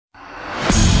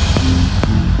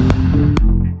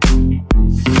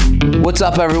What's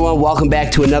up, everyone? Welcome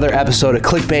back to another episode of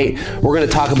Clickbait. We're going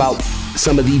to talk about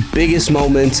some of the biggest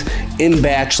moments in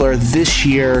Bachelor this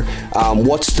year,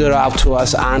 what stood out to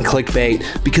us on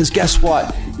Clickbait, because guess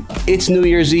what? It's New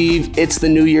Year's Eve. It's the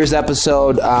New Year's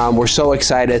episode. We're so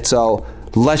excited, so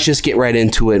let's just get right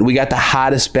into it. We got the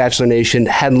hottest Bachelor Nation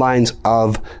headlines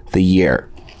of the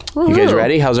year. Woo-hoo. You guys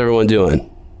ready? How's everyone doing?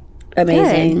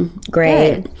 Amazing. Good.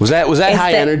 Great. Good. Was that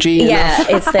high energy? Yeah,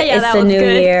 it's the new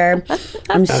good. year.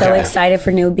 I'm so excited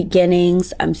for new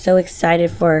beginnings. I'm so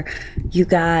excited for you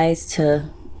guys to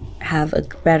have a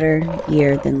better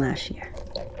year than last year.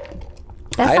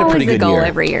 That's always the goal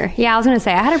every year. Yeah, I was going to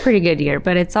say, I had a pretty good year,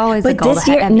 but it's always the goal this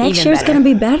year, next year's going to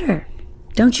be better.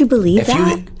 Don't you believe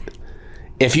that?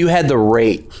 If you had the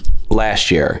rate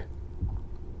last year,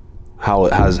 how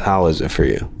is it for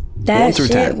you? That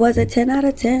shit was a 10 out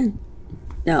of 10.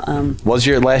 No, Was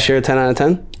your last year a 10 out of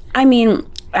 10? I mean,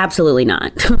 absolutely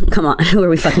not. Come on, who are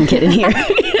we fucking kidding here?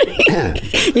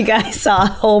 You guys saw a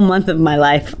whole month of my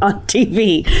life on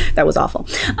TV. That was awful.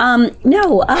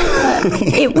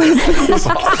 It was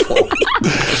awful.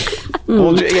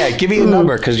 Well, yeah, give me a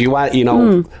number, because you want,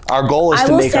 our goal is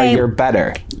to make our year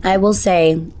better. I will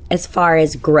say, as far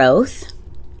as growth,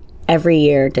 every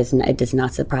year it does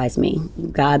not surprise me.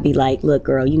 God be like, look,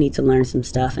 girl, you need to learn some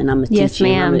stuff, and I'm going to teach you.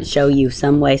 I'm going to show you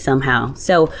some way, somehow.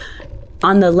 So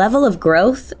on the level of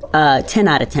growth, 10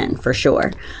 out of 10 for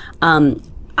sure.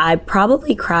 I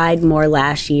probably cried more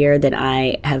last year than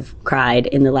I have cried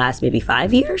in the last maybe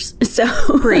 5 years. So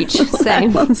preach,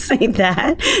 same. I will say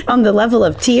that. On the level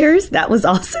of tears, that was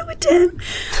also a 10.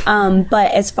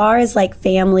 But as far as like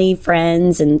family,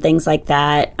 friends, and things like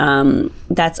that,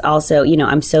 that's also,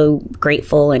 I'm so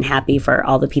grateful and happy for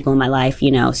all the people in my life,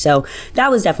 So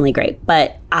that was definitely great.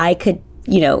 But I could,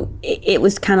 it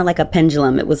was kind of like a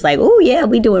pendulum. It was like, oh yeah,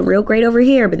 we doing real great over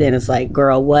here, but then it's like,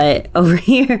 girl, what over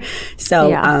here?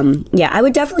 So I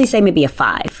would definitely say maybe a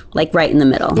 5, like right in the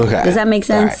middle. Okay, does that make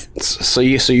sense? Right. So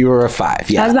you were a 5.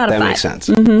 Yeah, I was about a 5. That makes sense.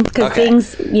 Because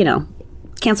things,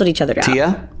 canceled each other out.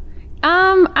 Tia?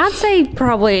 I'd say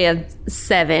probably a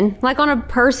 7. Like on a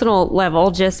personal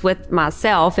level, just with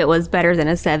myself, it was better than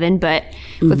a 7. But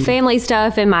with family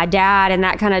stuff and my dad, and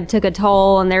that kind of took a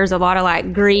toll. And there's a lot of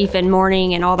like grief and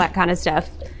mourning and all that kind of stuff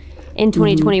in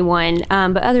 2021.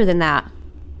 But other than that,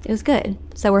 it was good.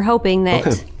 So we're hoping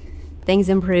that things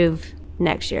improve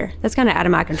next year. That's kind of out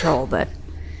of my control, but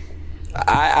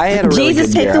I had a really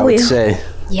good year.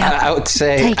 I would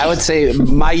say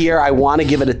my year, I want to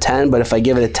give it a 10, but if I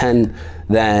give it a 10,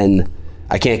 then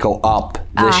I can't go up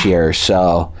this year.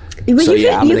 So you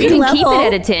can keep it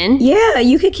at a 10. Yeah,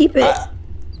 you could keep it.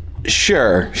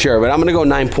 Sure, but I'm going to go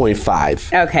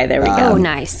 9.5. Okay, there we go. Oh,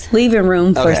 nice. Leaving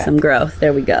room for some growth.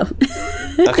 There we go.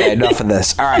 Okay, enough of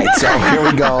this. All right, so here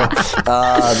we go.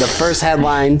 The first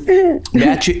headline,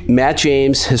 Matt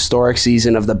James' historic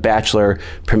season of The Bachelor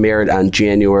premiered on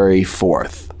January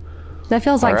 4th. That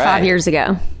feels like 5 years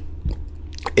ago.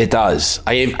 It does.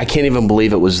 I can't even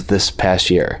believe it was this past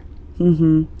year.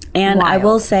 Mm-hmm. And wild. I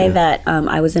will say that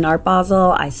I was in Art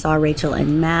Basel. I saw Rachel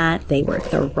and Matt. They were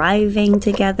thriving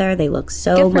together. They look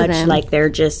so much like they're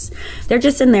just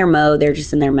in their mode. They're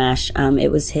just in their mesh.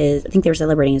 It was I think they were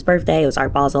celebrating his birthday. It was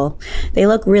Art Basel. They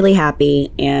look really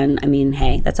happy. And I mean,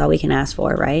 hey, that's all we can ask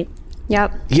for, right?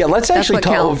 Yep. Yeah, let's actually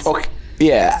talk. Okay.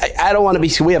 Yeah, I don't want to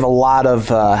be. We have a lot of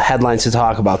headlines to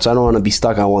talk about, so I don't want to be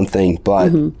stuck on one thing.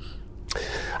 But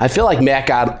I feel like Matt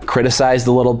got criticized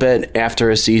a little bit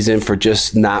after a season for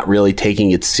just not really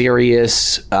taking it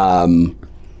serious. And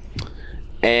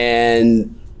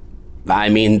I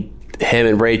mean, him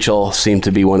and Rachel seem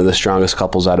to be one of the strongest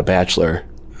couples out of Bachelor.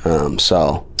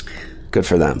 So good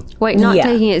for them. Wait, not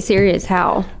taking it serious?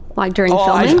 How? Like during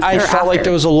filming? I felt like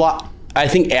there was a lot. I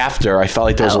think after, I felt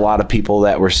like there was a lot of people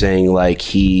that were saying like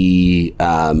he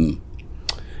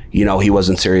he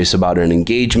wasn't serious about an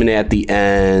engagement at the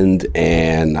end,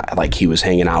 and like he was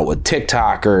hanging out with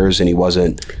TikTokers and he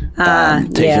wasn't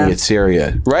taking it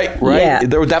serious. Right? Yeah.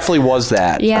 There definitely was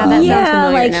that. Yeah, that sounds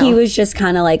familiar like now. He was just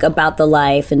kind of like about the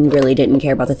life and really didn't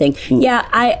care about the thing. Yeah,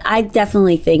 I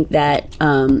definitely think that,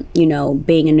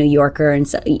 being a New Yorker and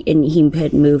he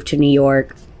had moved to New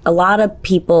York, a lot of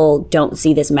people don't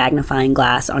see this magnifying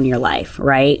glass on your life,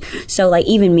 right? So like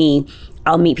even me,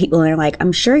 I'll meet people and they're like,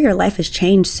 I'm sure your life has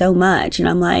changed so much. And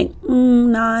I'm like,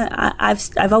 no,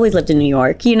 I've always lived in New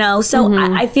York, So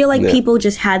I feel like people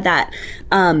just had that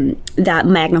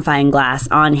magnifying glass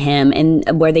on him,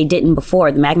 and where they didn't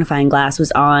before. The magnifying glass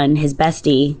was on his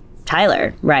bestie,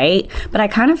 Tyler, right? But I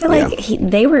kind of feel like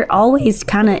they were always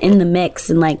kind of in the mix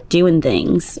and like doing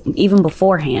things even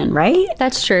beforehand, right?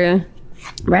 That's true.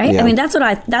 Right. Yeah. I mean, that's what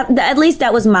at least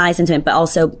that was my sentiment. But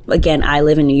also, again, I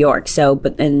live in New York. So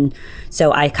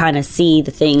I kind of see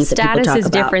the things that people Status talk is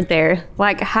about. different there.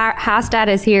 Like high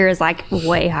status here is like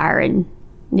way higher in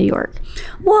New York.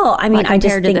 Well, I mean, Like I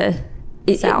just compared think, to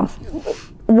the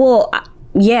South. well,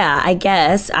 yeah, I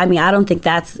guess. I mean, I don't think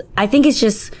I think it's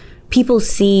just people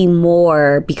see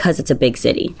more because it's a big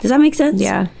city. Does that make sense?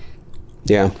 Yeah.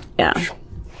 Yeah. Yeah.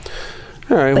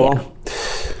 All right. But Well.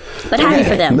 But happy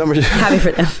for them. Number two. Happy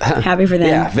for them. Happy for them.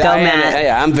 Yeah. Go,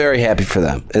 Matt. I'm very happy for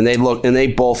them, and they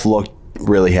both look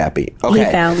really happy. Okay.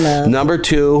 He found love. Number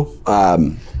 2,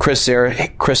 Chris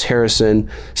Harrison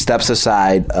steps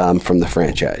aside from the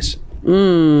franchise.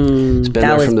 It's been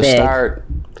there was from the big. start.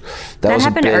 That was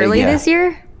happened big, early yeah. this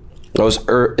year? That was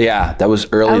that was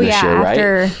early Oh, this yeah.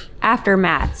 year, right? After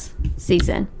Matt's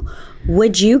season.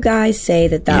 Would you guys say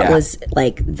that Yeah. was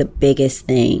like the biggest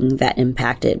thing that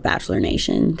impacted Bachelor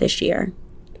Nation this year?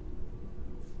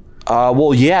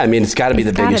 Well, yeah. I mean, it's got to be the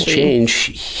It's gotta biggest be. change.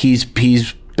 He's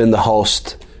been the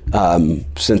host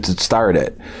since it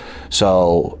started.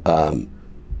 So, I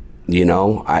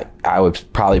would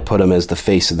probably put him as the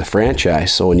face of the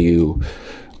franchise. So when you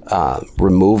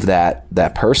remove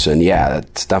that person, yeah,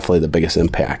 that's definitely the biggest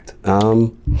impact.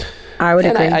 I would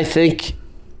And agree.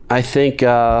 I think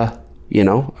I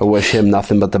wish him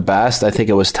nothing but the best. I think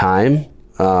it was time.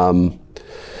 And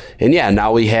yeah,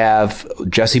 now we have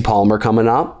Jesse Palmer coming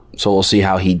up, so we'll see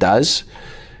how he does.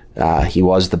 He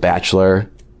was the Bachelor.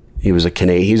 He was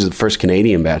He's the first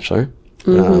Canadian Bachelor.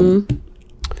 And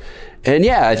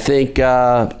yeah, I think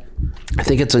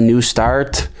it's a new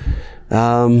start.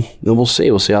 And we'll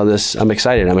see. We'll see how this. I'm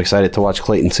excited. I'm excited to watch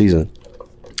Clayton's season.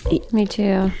 Me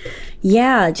too.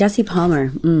 Yeah, Jesse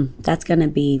Palmer. That's going to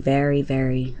be very,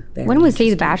 very, very. When was he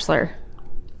the Bachelor?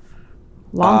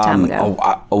 Long time ago.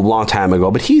 A long time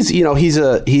ago, but he's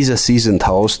a seasoned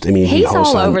host. I mean, he He's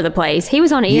hosts all on- over the place. He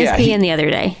was on ESPN Yeah, the other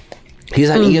day. He's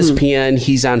on ESPN.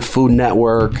 He's on Food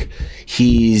Network.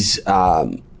 He's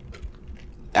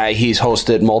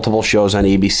hosted multiple shows on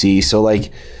ABC. So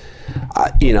like,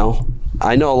 I know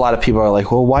a lot of people are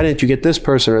like, well, why didn't you get this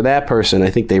person or that person? I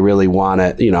think they really want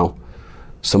it,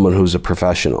 someone who's a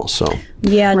professional. So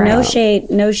Yeah, Right.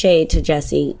 no shade to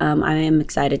Jesse. I am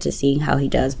excited to see how he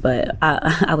does, but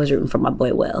I was rooting for my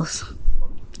boy Wells.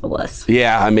 I was.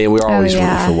 yeah, I mean, we're always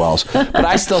yeah. rooting for Wells, but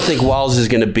I still think Wells is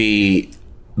going to be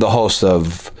the host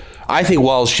of. I think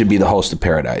Wells should be the host of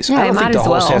Paradise. Yeah, I don't he think might the as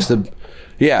host well. has to.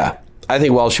 Yeah, I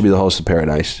think Wells should be the host of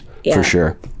Paradise Yeah. for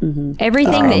sure.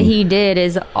 Everything that he did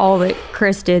is all that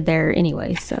Chris did there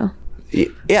anyway. So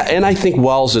Yeah, and I think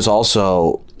Wells is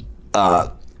also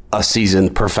a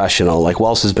seasoned professional. Like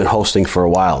Wells has been hosting for a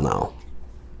while now.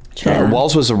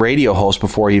 Wells was a radio host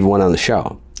before he even went on the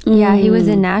show. yeah, he was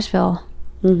in Nashville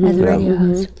as a radio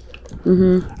host.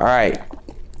 All right.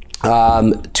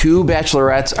 2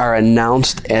 bachelorettes are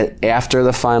announced after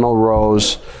the final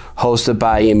rose, hosted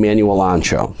by Emmanuel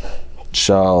Ancho.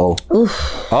 So,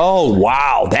 oh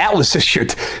wow, that was just your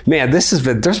man.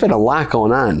 There's been a lot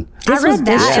going on. I read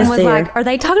that and was there. like, are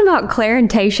they talking about Claire and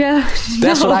Tasha?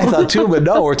 That's what I thought too, but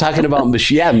no, we're talking about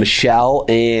Michelle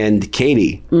and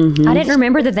Katie. I didn't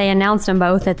remember that they announced them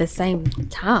both at the same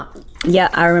time. Yeah,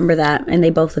 I remember that, and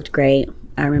they both looked great.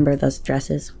 I remember those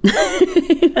dresses.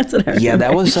 That's what I remember. Yeah,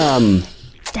 that was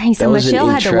Dang, so That was an Michelle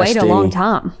had to wait a long interesting-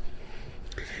 time.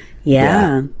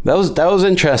 Yeah. that was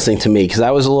interesting to me because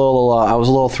I was a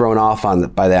little thrown off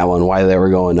by that one, why they were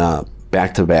going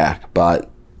back to back. But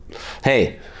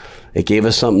hey, it gave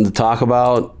us something to talk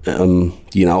about.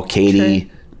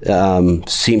 Katie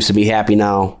seems to be happy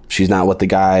now. She's not with the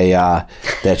guy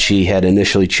that she had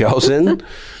initially chosen,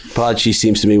 but she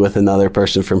seems to be with another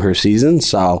person from her season.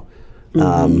 So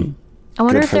I wonder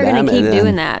Good if for they're going them, to keep and then-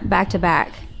 doing that back to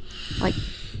back, like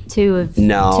two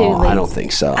no, leads. I don't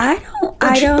think so. I don't.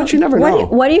 But you never know.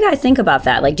 What do you guys think about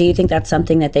that? Like, do you think that's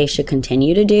something that they should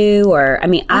continue to do? Or, I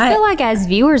mean, I feel like as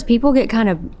viewers, people get kind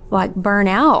of like burn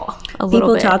out a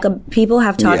little bit. People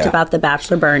have talked Yeah. about the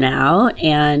Bachelor burnout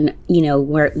and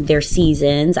where their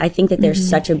seasons. I think that there's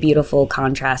such a beautiful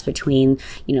contrast between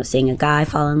seeing a guy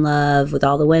fall in love with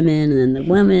all the women and then the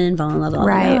women fall in love with all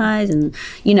Right. the guys and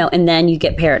and then you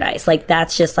get Paradise. Like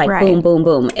that's just like Right. boom boom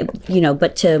boom.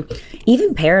 But to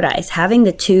even Paradise having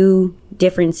the 2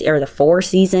 different or the 4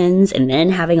 seasons and then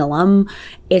having alum,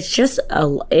 it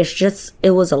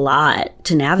was a lot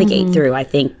to navigate through. I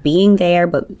think being there,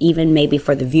 but even maybe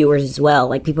for the viewers as well,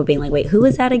 like people being like, wait, who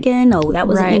is that again? Oh, that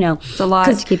was Right. It's a lot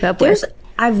 'cause to keep up there's with.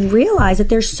 I've realized that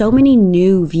there's so many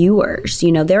new viewers.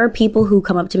 You know, there are people who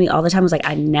come up to me all the time. Was like,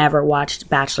 I never watched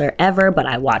Bachelor ever, but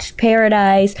I watched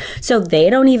Paradise. So they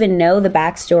don't even know the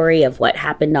backstory of what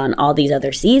happened on all these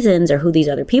other seasons or who these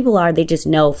other people are. They just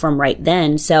know from right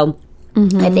then. So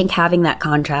I think having that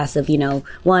contrast of, you know,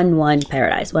 one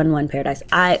Paradise, one Paradise.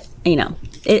 I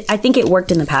think it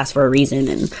worked in the past for a reason,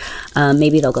 and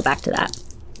maybe they'll go back to that.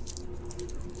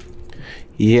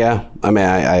 Yeah, I mean,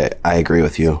 I agree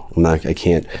with you. I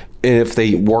can't. And if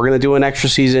they were going to do an extra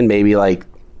season, maybe like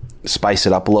spice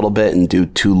it up a little bit and do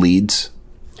 2 leads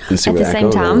and see At where the that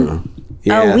same goes. time?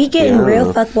 Yeah, We getting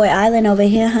real Fuckboy Island over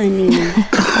here, honey.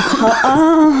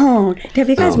 Have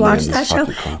you guys watched that show?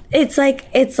 It's like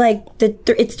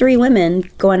it's 3 women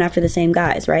going after the same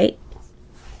guys, right?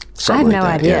 I have no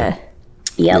idea.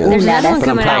 Yeah, There's another one But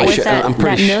coming out with that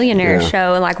pretty millionaire yeah.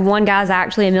 show, and like one guy's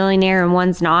actually a millionaire and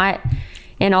one's not.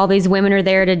 And all these women are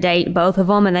there to date both of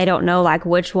them, and they don't know like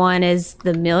which one is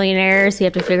the millionaire. So you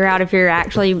have to figure out if you're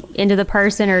actually into the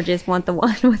person or just want the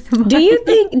one with the money. Do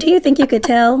you think you could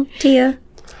tell, Tia?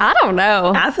 I don't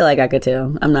know. I feel like I could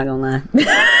tell. I'm not gonna lie.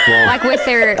 Well, Like with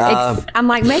their, I'm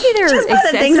like maybe their Just by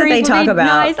the things that they accessories talk would be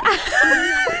about. nice.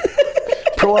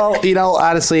 well, you know,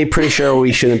 honestly, pretty sure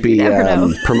we shouldn't be Never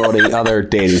know. promoting other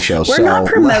dating shows. We're not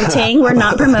promoting. We're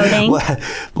not promoting.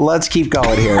 Let's keep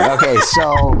going here. Okay,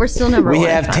 so We're still number we one.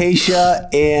 have Tayshia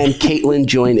and Caitlyn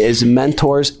join as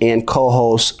mentors and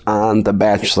co-hosts on The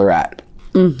Bachelorette.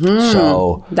 Mm-hmm.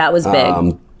 So That was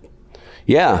big.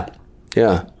 yeah.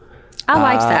 I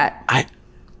liked that.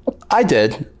 I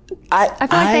did. I feel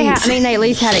like they at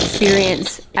least had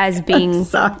experience as being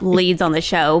sorry. leads on the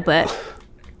show, but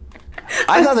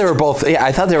I thought they were both. Yeah,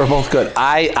 I thought they were both good.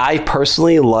 I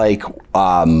personally like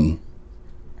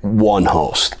one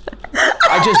host.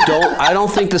 I don't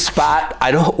think the spot.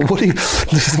 I don't. What are you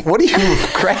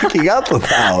cracking up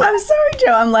about? I'm sorry,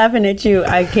 Joe. I'm laughing at you.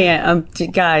 I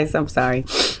can't. Guys, I'm sorry.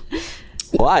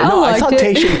 Well, I thought liked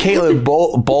it. Tayshia and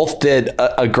Caitlyn both did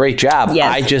a great job.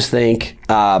 Yes. I just think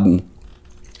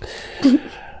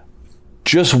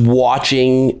just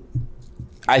watching.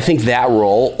 I think that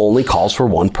role only calls for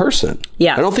one person.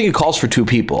 Yeah. I don't think it calls for 2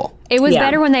 people. it was Yeah.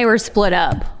 better when they were split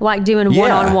up, like doing Yeah.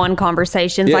 one-on-one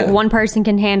conversations. Yeah. Like one person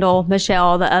can handle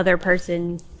Michelle, the other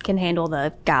person can handle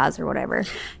the guys or whatever.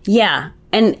 Yeah.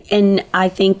 And I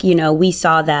think, you know, we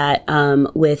saw that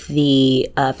with the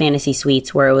fantasy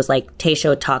suites where it was like Tayshia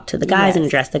would talk to the guys and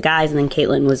address the guys, and then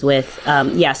Caitlyn was with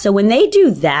so when they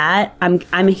do that,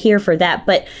 I'm here for that,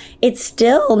 but it's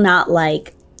still not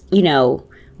like, you know,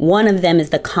 one of them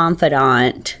is the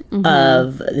confidant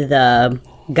of the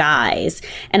guys.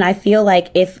 And I feel like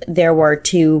if there were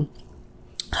 2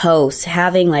 hosts,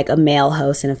 having like a male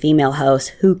host and a female host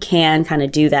who can kind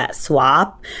of do that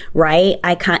swap, right?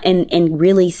 And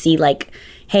really see like,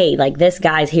 hey, like this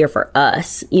guy's here for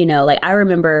us, you know. Like I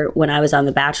remember when I was on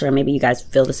The Bachelor, maybe you guys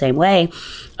feel the same way.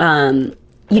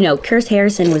 You know, Kirst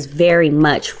Harrison was very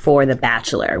much for The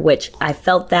Bachelor, which I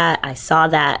felt that, I saw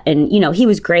that, and you know, he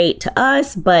was great to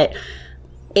us, but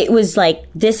it was like,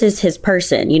 this is his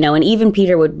person, you know. And even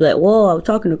Peter would be like, whoa, I was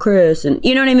talking to Chris, and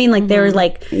you know what I mean? Like there was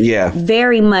like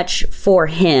very much for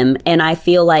him. And I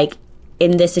feel like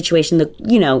in this situation,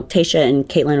 you know, Tayshia and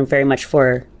Caitlyn are very much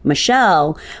for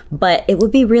Michelle, but it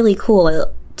would be really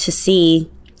cool to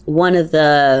see one of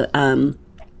the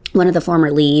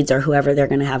former leads or whoever they're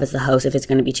going to have as the host, if it's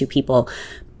going to be 2 people,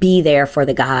 be there for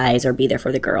the guys or be there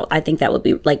for the girl. I think that would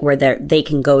be like where they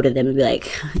can go to them and be like,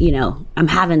 you know, I'm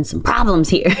having some problems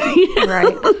here. You know?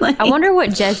 Right. Like, I wonder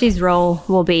what Jesse's role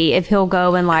will be, if he'll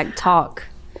go and like talk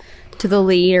to the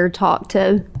lead or talk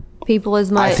to people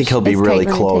as much. I think he'll be as really Caitlyn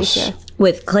and close. Tayshia.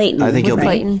 with Clayton. I think he'll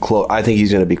Clayton. be close. I think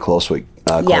he's going to be close with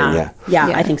Clayton. Yeah,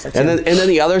 I think so too. And then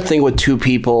the other thing with 2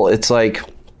 people, it's like,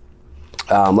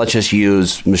 let's just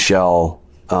use Michelle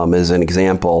as an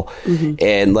example.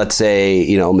 And let's say,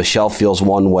 you know, Michelle feels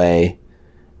one way,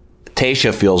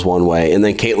 Tayshia feels one way, and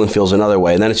then Caitlyn feels another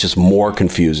way. And then it's just more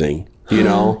confusing, you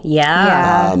know?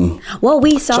 Yeah. Well,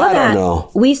 we saw so I that. don't know.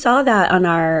 We saw that on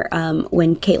our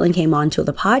when Caitlyn came on to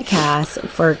the podcast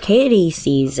for Katie's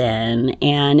season,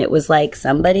 and it was like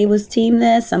somebody was team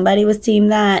this, somebody was team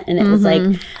that, and it was like,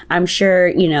 I'm sure,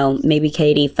 you know, maybe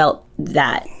Katie felt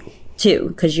that too,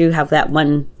 because you have that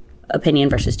one opinion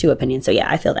versus 2 opinions. So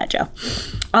yeah, I feel that, Joe.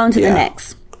 On to the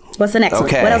next. What's the next one?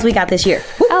 Okay. What else we got this year?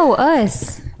 Oh,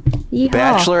 us. Yeehaw.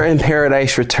 Bachelor in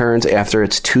Paradise returns after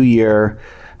its 2-year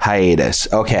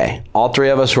hiatus. Okay, all 3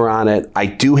 of us were on it. I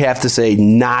do have to say,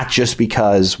 not just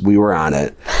because we were on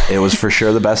it. It was for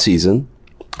sure the best season.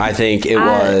 I think it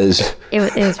was. It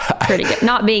was pretty good.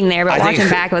 Not being there, but watching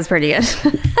back was pretty good.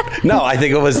 No, I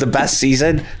think it was the best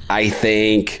season. I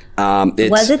think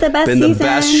it's Was it the best been season? the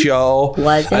best show.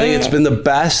 Was I think it? it's been the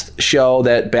best show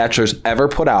that Bachelor's ever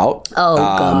put out. Oh,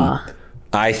 God.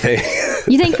 I think.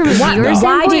 You think from a viewer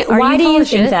Why do standpoint? why do full you of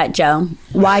think shit? that, Joe?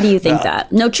 Why do you think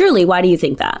that? No, truly, why do you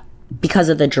think that? Because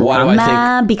of the Why do I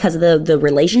drama? Because of the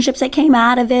relationships that came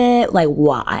out of it? Like,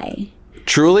 why?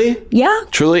 Truly? Yeah.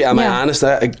 Truly? Am I Yeah. honest?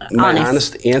 My Honest.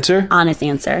 honest answer? Honest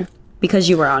answer. Because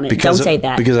you were on it. Because Don't say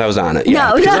that. Because I was on it. Yeah,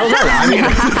 No, because no. I was on it. I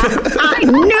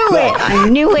mean, I knew it. I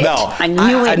knew it. no, I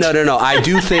knew it. No.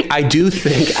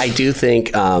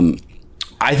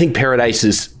 I think Paradise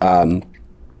is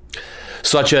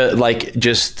such a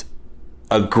just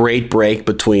a great break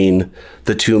between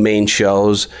the two main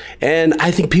shows, and I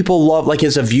think people love, like,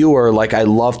 as a viewer, like, I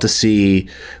love to see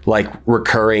like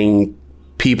recurring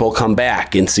people come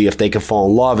back and see if they can fall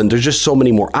in love, and there's just so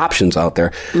many more options out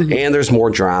there, and there's more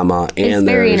drama, and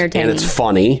very there's entertaining. and it's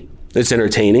funny. It's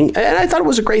entertaining, and I thought it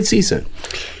was a great season.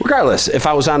 Regardless, if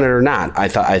I was on it or not, I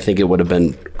think it would have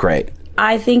been great.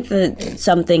 I think that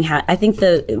I think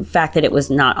the fact that it was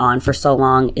not on for so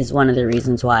long is one of the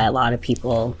reasons why a lot of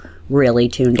people really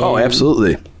tuned in. Oh,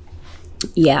 absolutely.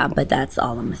 Yeah, but that's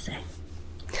all I'm gonna say.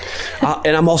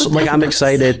 And I'm also like, I'm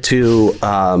excited to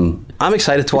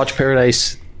watch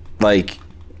Paradise like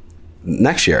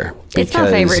next year. It's my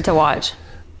favorite to watch.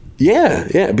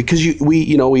 Yeah, because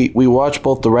we watch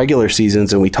both the regular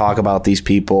seasons and we talk about these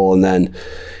people, and then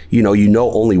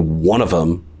only one of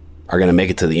them are going to make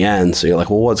it to the end. So you're like,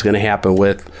 well, what's going to happen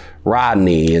with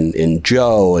Rodney and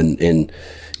Joe and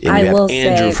you have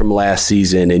Andrew from last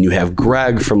season, and you have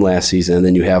Greg from last season, and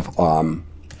then you have I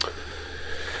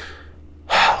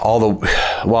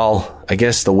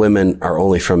guess the women are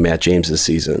only from Matt James's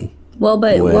season. Well,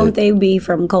 but won't they be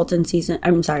from Colton's season?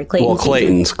 I'm sorry, Clayton's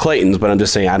season. Clayton's, but I'm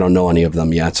just saying I don't know any of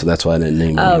them yet, so that's why I didn't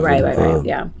name them. Oh, right,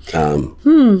 yeah.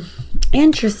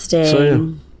 Interesting. So, yeah.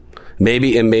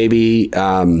 Maybe,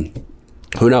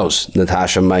 who knows?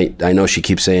 Natasha might. I know she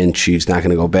keeps saying she's not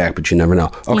going to go back, but you never know.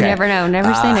 Okay. You never know.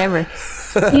 Never say never.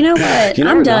 You know what? You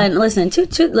never I'm done. know. Listen,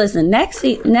 listen. Next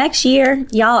year,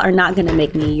 y'all are not going to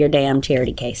make me your damn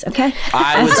charity case. Okay?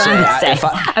 I would That's what I'm say,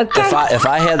 saying. if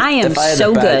I had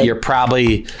so to bet, good. you're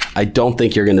probably. I don't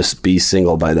think you're going to be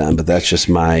single by then, but that's just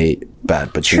my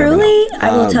bet. But you never Truly, know.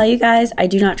 I will tell you guys, I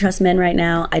do not trust men right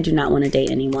now. I do not want to date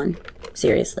anyone.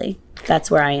 Seriously, that's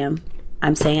where I am.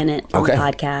 I'm saying it on the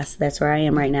podcast. That's where I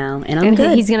am right now, and I'm And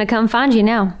good. he's gonna come find you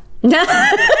now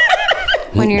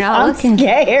when you're not looking.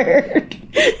 Scared.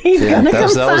 He's gonna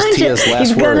come that was find you. Tia's last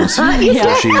He's gonna words hunt you.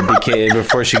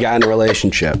 before she got in a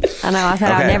relationship. I know. I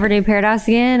said Okay. I'd never do Paradise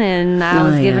again, and I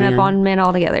was giving up on men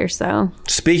altogether. So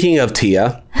Speaking of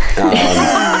Tia,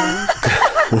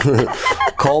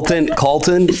 Colton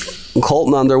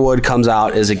Underwood comes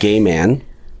out as a gay man.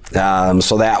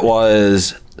 So that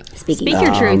was. Speaking speak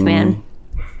your truth, man.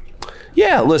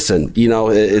 Yeah, listen,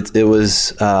 it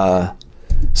was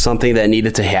something that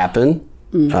needed to happen.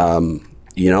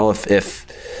 If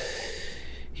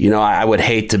I would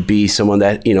hate to be someone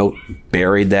that,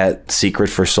 buried that secret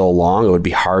for so long. It would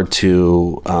be hard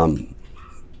to,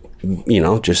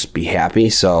 just be happy.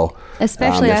 So,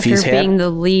 Especially if after he's being the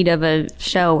lead of a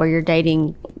show where you're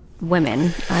dating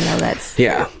women. I know that's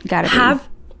got to be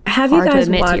have you hard to guys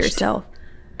admit watched? to yourself.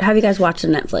 Have you guys watched the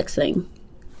Netflix thing?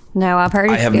 No, I've heard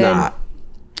it's I have good. not.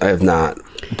 I have not.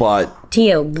 But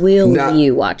Tia, will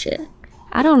you watch it?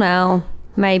 I don't know.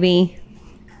 Maybe.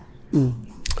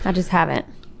 I just haven't.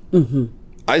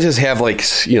 I just have I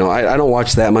don't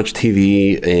watch that much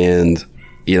TV, and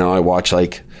I watch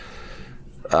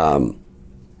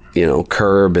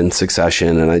Curb and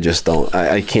Succession, and I just don't.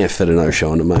 I can't fit another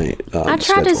show into my. I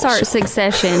tried to schedule, start so.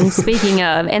 Succession. Speaking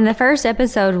of, and the first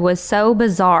episode was so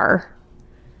bizarre.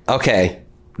 Okay,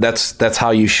 that's how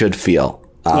you should feel.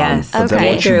 Yes. But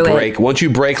then Okay. once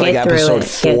you break like Get through episode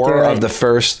it. Get 4 through of it. the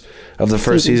first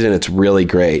season, it's really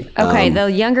great. Okay,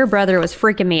 the younger brother was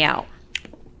freaking me out.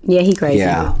 Yeah, he crazy.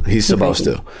 Yeah, he's supposed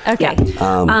to. Okay.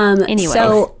 Anyway.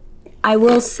 So I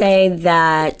will say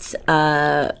that,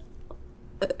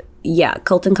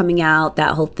 Colton coming out,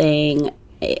 that whole thing,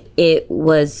 it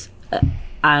was,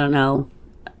 I don't know.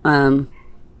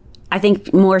 I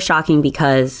think more shocking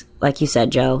because, like you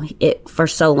said, Joe, for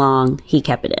so long he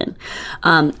kept it in.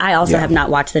 I also have not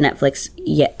watched the Netflix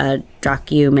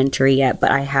documentary yet,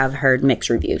 but I have heard mixed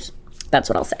reviews. That's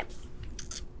what I'll say.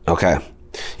 Okay.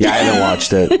 Yeah, I haven't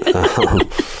watched it.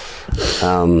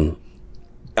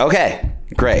 Okay,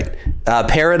 great.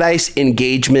 Paradise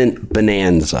Engagement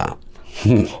Bonanza.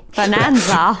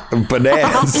 Bonanza.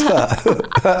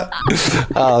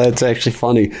 Oh, that's actually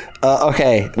funny.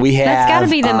 Okay, we have. That's got to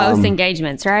be the most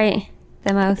engagements, right?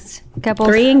 The most couples.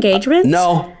 3 engagements?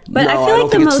 No, But I feel don't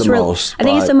like the think it's most, the most. I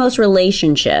think it's but- the most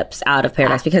relationships out of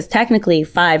Paradise because technically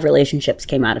 5 relationships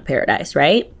came out of Paradise,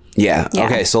 right? Yeah. Yeah.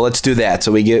 Okay, so let's do that.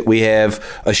 So we have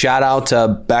a shout out to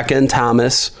Becca and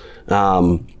Thomas,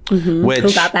 which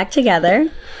Who got back together.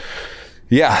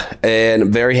 yeah,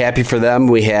 and very happy for them.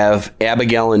 We have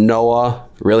Abigail and Noah,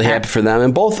 really happy for them,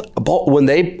 and both when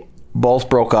they both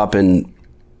broke up in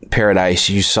Paradise,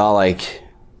 you saw like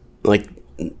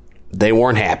they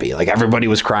weren't happy. Like everybody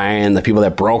was crying. The people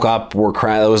that broke up were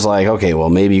crying. It was like, okay, well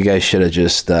maybe you guys should have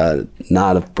just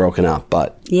not have broken up,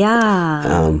 but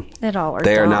Yeah. It all worked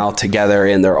they are out. now together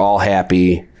and they're all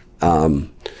happy, and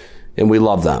we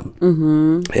love them.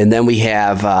 Mm-hmm. And then we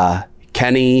have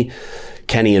Kenny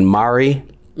and Mari,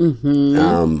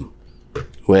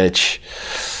 which,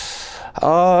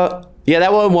 yeah,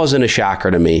 that one wasn't a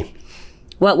shocker to me.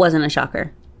 What wasn't a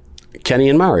shocker? Kenny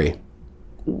and Mari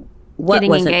What Getting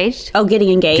wasn't? engaged? Oh, getting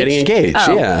engaged. getting engaged.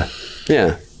 Oh.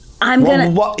 Yeah. I'm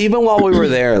gonna. Even while we were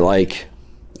there, like,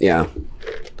 yeah.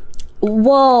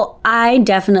 Well, I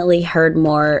definitely heard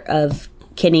more of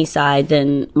Kenny's side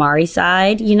than Mari's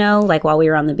side, you know, like while we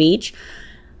were on the beach.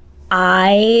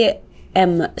 I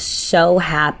am so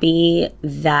happy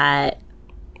that,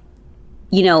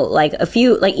 you know, like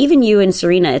even you and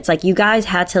Serena, it's like you guys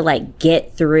had to like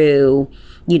get through,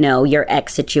 you know, your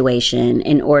ex situation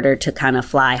in order to kind of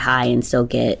fly high and still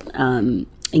get, and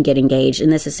get engaged.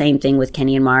 And it's the same thing with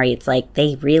Kenny and Mari. It's like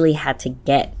they really had to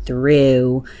get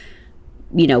through,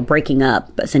 you know, breaking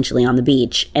up essentially on the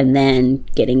beach and then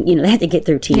getting, you know, they had to get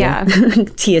through Tia. Yeah.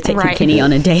 Tia taking Right. Kenny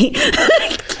on a date.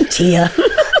 Tia.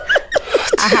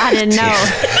 I didn't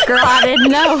know. Girl, I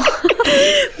didn't know.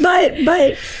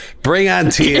 But Bring on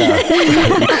Tia.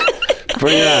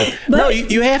 Bring it on. No,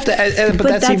 you have to, but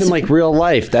that's even like real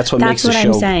life. That's what makes the what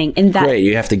show I'm saying. And that, great.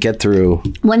 You have to get through.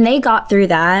 when they got through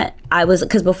that, I was,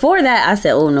 because before that I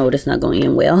said, oh no, that's not going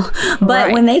in well. But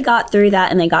Right. when they got through that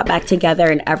and they got back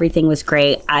together and everything was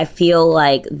great, I feel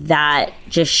like that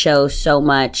just shows so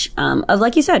much of,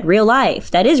 like you said, real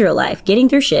life. That is real life, getting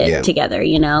through shit Yeah. together,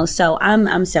 you know. So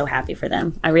I'm so happy for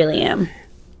them. I really am.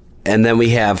 And then we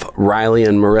have Riley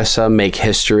and Marissa make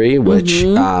history, which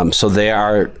so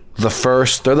they're the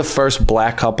first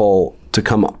black couple to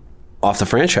come off the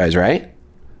franchise, right?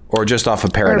 Or just off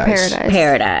of Or Paradise?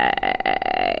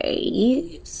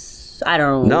 Paradise. I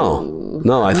don't know.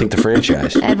 No, I think the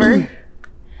franchise. Ever.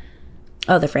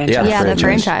 Oh, the franchise. Yeah, the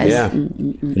franchise. Yeah,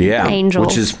 yeah, Angels.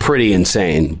 which is pretty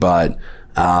insane. But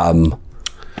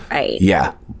Right.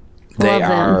 yeah, they Love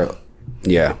them. are.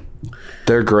 Yeah,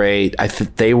 they're great.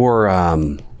 They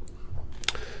were.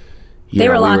 They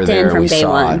were locked in there, from we day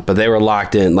saw one. it, but they were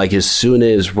locked in. Like as soon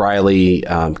as Riley,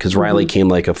 because Riley came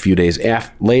like a few days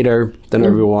later than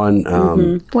everyone.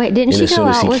 Wait, didn't And she as soon go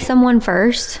as out he with ca- someone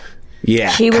first? Yeah,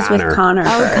 She was with Connor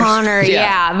Oh, first. Connor,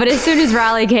 yeah. But as soon as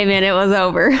Riley came in, it was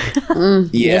over. You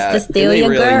Yeah, Just to steal and they your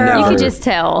girl. never- could just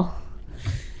tell.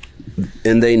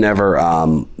 and they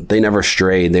never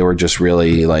strayed. They were just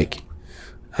really like,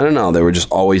 I don't know. They were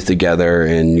just always together,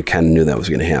 and you kind of knew that was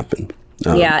going to happen.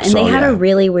 Yeah, and so, they had yeah. a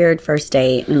really weird first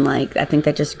date, and like I think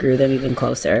that just grew them even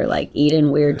closer. Like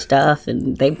eating weird stuff,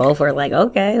 and they both were like,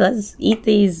 "Okay, let's eat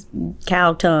these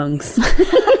cow tongues."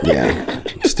 Yeah,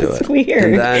 let's do it. weird,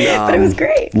 And then, but it was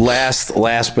great. Last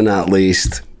but not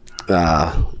least,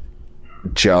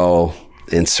 Joe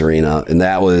and Serena, and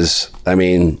that was, I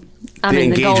mean, the the golden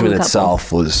engagement couple.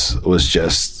 itself was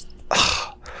just.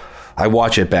 I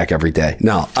watch it back every day.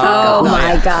 No, Oh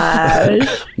my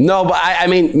gosh! no, but I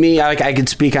mean, me, I could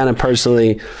speak on it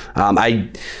personally. I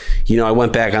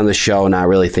went back on the show not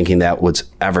really thinking that was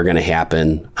ever going to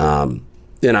happen, and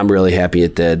I'm really happy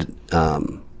it did.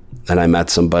 And I met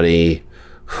somebody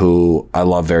who I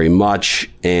love very much,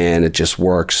 and it just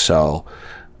works. So,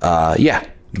 yeah,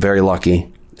 very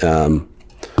lucky.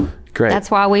 Great.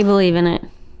 That's why we believe in it.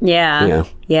 Yeah.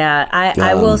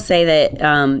 I will say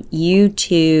that you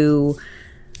two.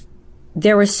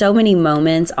 There were so many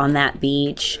moments on that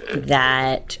beach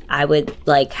that I would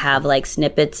like have like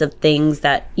snippets of things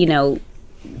that, you know,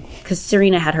 because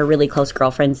Serena had her really close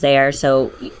girlfriends there,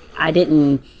 so I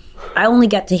only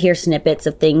got to hear snippets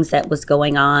of things that was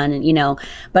going on, and you know,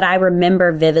 but I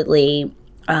remember vividly.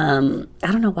 I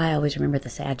don't know why I always remember the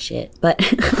sad shit, but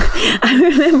I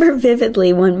remember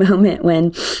vividly one moment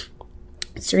when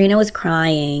Serena was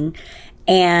crying,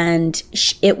 and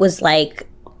it was like,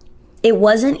 it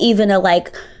wasn't even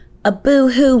a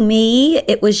boo-hoo me.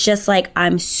 It was just like,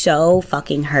 I'm so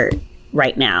fucking hurt.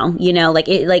 right now, you know,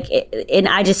 and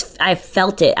I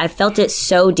felt it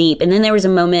so deep. And then there was a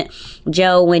moment,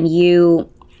 Joe, when you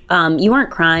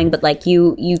weren't crying, but like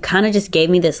you kind of just gave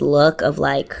me this look of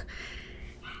like,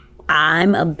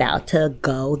 I'm about to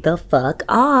go the fuck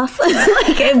off.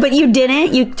 But you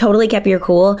didn't. You totally kept your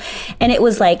cool. And it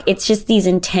was like, it's just these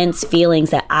intense feelings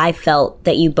that I felt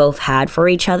that you both had for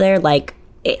each other. Like,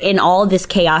 and all of this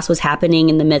chaos was happening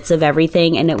in the midst of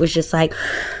everything. And it was just like,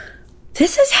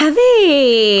 this is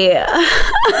heavy.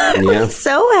 It was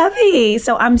so heavy.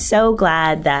 So I'm so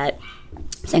glad that,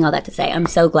 saying all that to say, I'm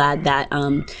so glad that,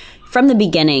 from the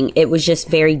beginning, it was just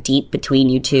very deep between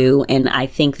you two. And I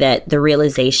think that the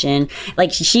realization,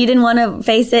 like, she didn't want to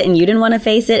face it and you didn't want to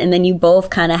face it. And then you both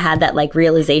kind of had that like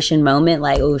realization moment,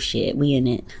 like, oh shit, we in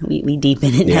it. We deep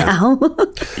in it now.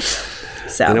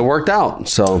 So. And it worked out.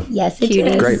 So yes, it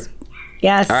did. Great.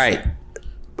 Yes. All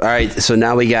right. So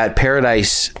now we got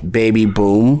Paradise Baby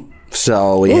Boom.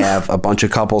 So we have a bunch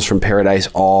of couples from Paradise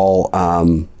all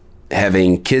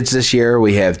having kids this year.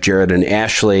 We have Jared and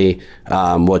Ashley,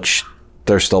 which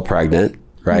they're still pregnant,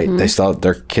 right? Mm-hmm.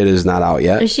 Their kid is not out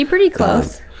yet. Is she pretty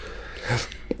close?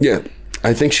 Yeah,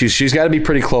 I think she's got to be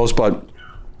pretty close, but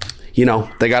you know,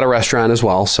 they got a restaurant as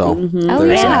well. So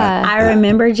I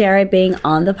remember Jared being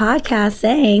on the podcast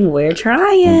saying we're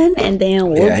trying, and then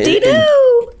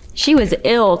whoop-de-doo. She was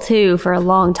ill too for a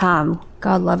long time.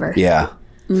 God love her. Yeah.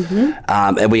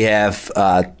 Mm-hmm. And we have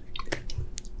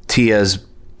Tia's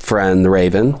friend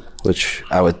Raven, which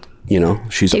I would, you know,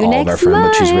 she's all of our friend,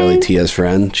 but she's really Tia's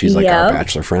friend. She's like our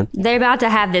bachelor friend. They're about to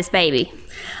have this baby.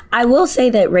 I will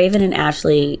say that Raven and Adam.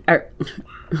 Sorry.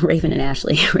 Raven and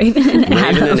Ashley.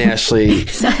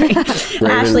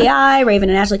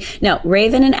 No,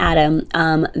 Raven and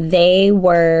Adam, they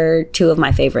were two of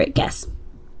my favorite guests.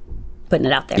 Putting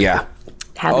it out there. Yeah.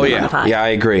 On the pod. Yeah, I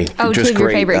agree. Oh, just two of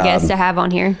your favorite guests to have on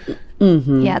here.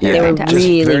 Mm-hmm. Yeah, they were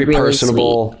really, very really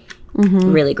personable. Sweet.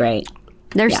 Mm-hmm. Really great.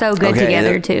 They're so good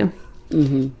together too.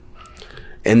 Mm-hmm.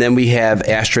 And then we have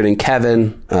Astrid and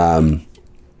Kevin. Their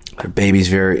baby's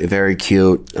very, very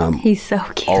cute. He's so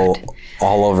cute.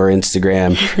 All over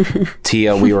Instagram.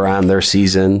 Tia, we were on their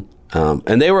season.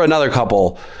 And they were another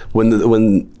couple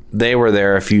when they were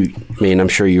there. I'm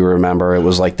sure you remember, it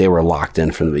was like they were locked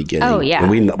in from the beginning. Oh, yeah.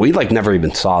 And we like never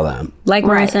even saw them. Like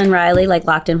Marissa and Riley, like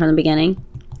locked in from the beginning.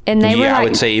 And they were like, I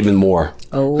would say even more.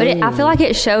 Oh. But I feel like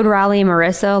it showed Riley and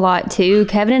Marissa a lot too.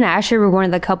 Kevin and Ashley were one of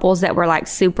the couples that were like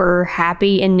super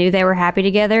happy and knew they were happy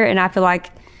together. And I feel like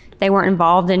they weren't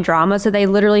involved in drama. So they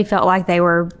literally felt like they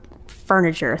were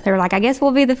furniture. They were like, I guess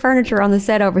we'll be the furniture on the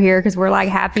set over here because we're like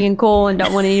happy and cool and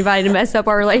don't want anybody to mess up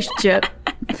our relationship.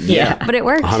 Yeah. But it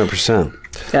worked.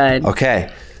 100%. Good.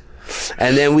 Okay.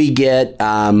 And then we get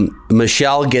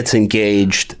Michelle gets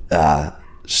engaged.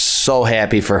 So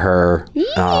happy for her.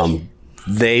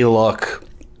 They look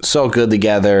so good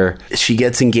together. She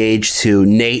gets engaged to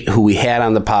Nate, who we had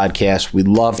on the podcast. We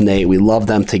love Nate. We love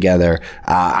them together.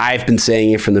 I've been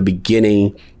saying it from the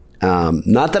beginning.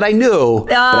 Not that I knew,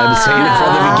 but I've been saying it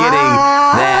from the beginning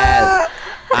that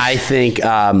I think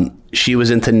she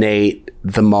was into Nate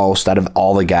the most out of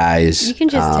all the guys. You can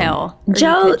just tell.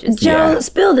 Joe,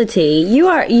 spill the tea. You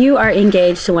are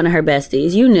engaged to one of her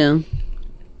besties. You knew.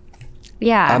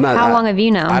 Yeah. How long have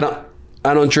you known?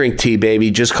 I don't drink tea,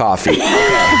 baby. Just coffee. Okay.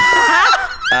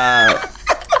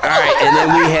 All right, and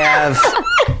then we have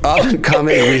up and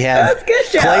coming. We have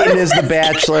Clayton as the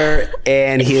Bachelor,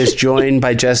 and he is joined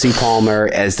by Jesse Palmer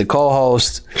as the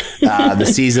co-host. The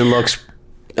season looks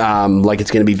like it's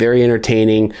going to be very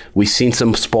entertaining. We've seen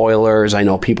some spoilers. I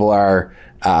know people are.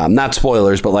 Not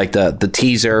spoilers, but like the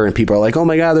teaser, and people are like, oh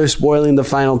my God, they're spoiling the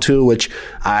final two, which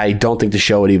I don't think the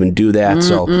show would even do that.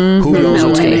 So who knows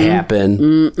what's going to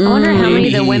happen. I wonder how many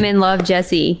of the women love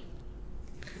Jesse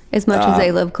as much as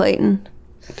they love Clayton.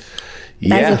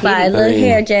 Yeah. Look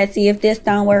here, Jesse, if this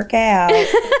don't work out.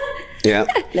 Yeah.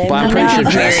 But I'm pretty sure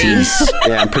Jesse's,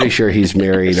 I'm pretty sure he's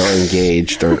married or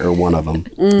engaged or one of them.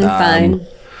 Fine.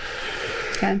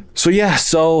 Okay.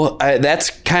 So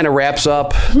that's kind of wraps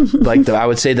up like I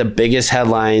would say the biggest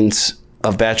headlines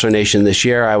of Bachelor Nation this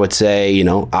year. I would say, you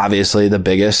know, obviously the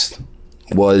biggest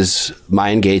was my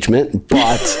engagement,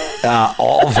 but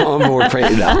all of them were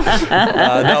pretty no,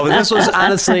 but this was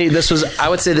honestly I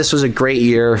would say this was a great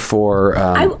year for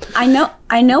I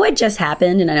know it just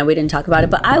happened, and I know we didn't talk about it,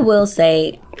 but I will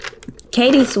say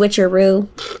Katie switcheroo,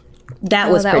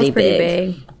 that was pretty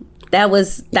big. That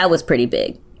was pretty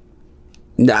big.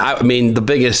 No, I mean the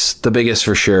biggest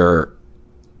for sure,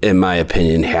 in my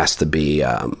opinion, has to be.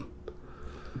 I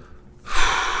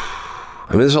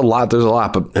mean, there's a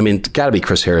lot, but I mean, it's got to be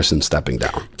Chris Harrison stepping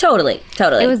down. Totally.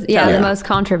 It was the most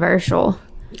controversial.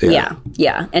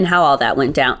 Yeah. And how all that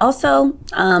went down. Also,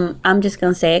 I'm just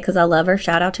going to say it because I love her.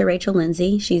 Shout out to Rachel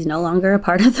Lindsay. She's no longer a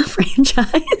part of the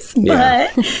franchise,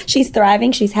 but she's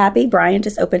thriving. She's happy. Brian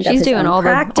just opened up his doing own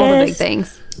practice. all the big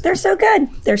things. They're so good.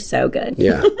 They're so good.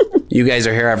 Yeah. You guys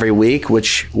are here every week,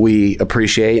 which we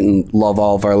appreciate and love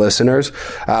all of our listeners.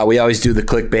 We always do the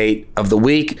clickbait of the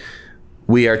week.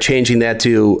 We are changing that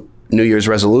to New Year's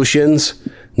resolutions.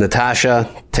 Natasha,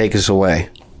 take us away.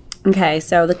 Okay,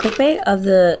 so the clickbait of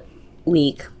the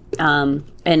week,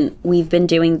 and we've been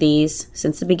doing these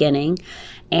since the beginning,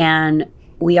 and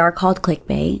we are called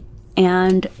clickbait.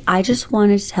 And I just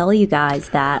wanted to tell you guys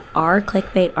that our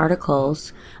clickbait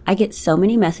articles, I get so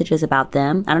many messages about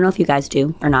them. I don't know if you guys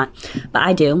do or not, but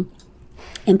I do.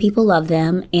 And people love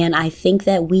them. And I think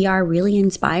that we are really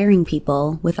inspiring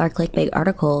people with our clickbait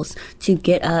articles to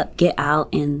get up, get out,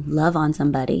 and love on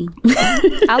somebody.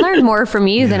 I learned more from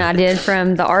you than I did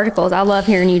from the articles. I love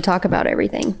hearing you talk about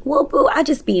everything. Well, boo, I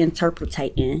just be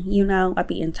interpreting, I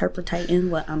be interpreting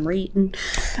what I'm reading.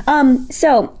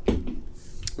 So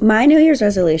my New Year's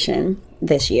resolution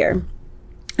this year,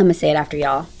 I'm going to say it after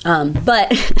y'all,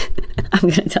 but I'm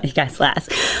going to tell you guys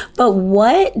last. But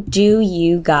what do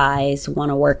you guys want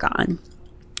to work on?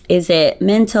 Is it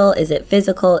mental? Is it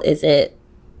physical? Is it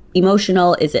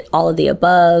emotional? Is it all of the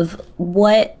above?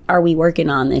 What are we working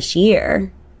on this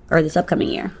year or this upcoming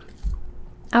year?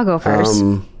 I'll go first.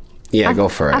 Go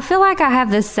for it. I feel like I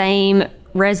have the same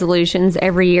resolutions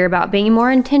every year about being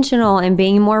more intentional and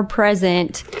being more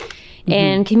present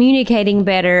and communicating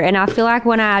better. And I feel like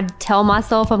when I tell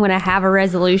myself I'm going to have a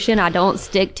resolution, I don't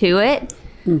stick to it.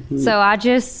 So I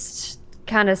just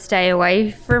kind of stay away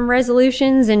from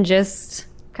resolutions and just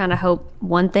kind of hope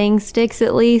one thing sticks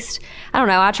at least. I don't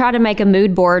know. I tried to make a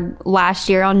mood board last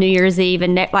year on New Year's Eve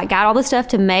and got all the stuff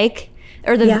to make,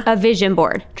 or a vision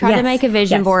board. Tried to make a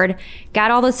vision board,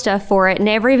 got all the stuff for it,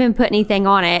 never even put anything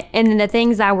on it. And then the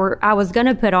things I was going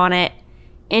to put on it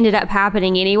ended up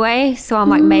happening anyway. So I'm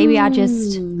like, maybe I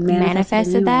just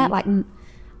manifested that, like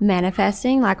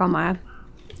manifesting, like on my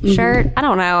shirt. I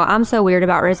don't know. I'm so weird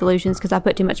about resolutions because I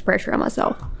put too much pressure on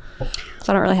myself. So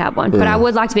I don't really have one. But I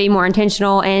would like to be more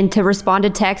intentional and to respond to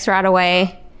texts right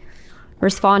away,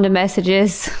 respond to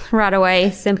messages right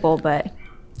away. Simple, but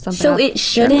something so else. It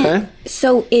shouldn't. Okay.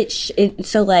 So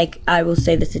like I will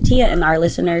say this to Tia and our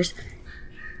listeners,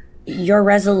 your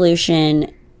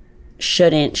resolution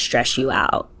shouldn't stress you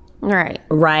out. Right?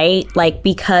 Like,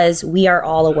 because we are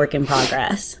all a work in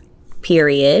progress,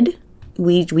 period.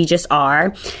 We just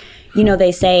are.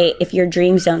 They say if your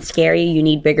dreams don't scare you, you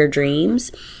need bigger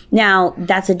dreams. Now,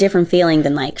 that's a different feeling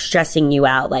than like stressing you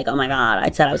out. Like, oh my God,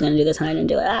 I said I was going to do this and I didn't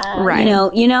do it. Right.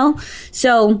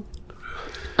 So,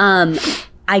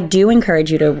 I do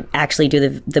encourage you to actually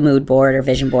do the mood board or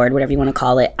vision board, whatever you want to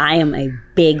call it. I am a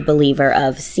big believer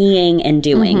of seeing and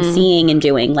doing.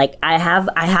 Like I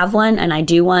have one and I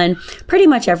do one pretty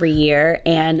much every year,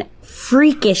 and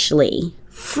freakishly,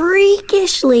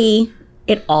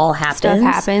 it all happens. Stuff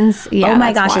happens. Yeah. Oh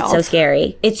my gosh, wild. It's so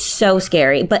scary. It's so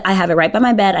scary. But I have it right by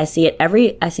my bed. I see it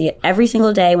every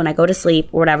single day when I go to sleep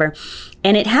or whatever.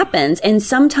 And it happens. And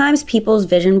sometimes people's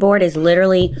vision board is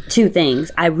literally two things.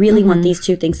 I really want these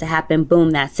two things to happen.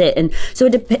 Boom, that's it. And so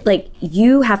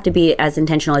you have to be as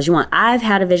intentional as you want. I've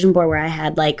had a vision board where I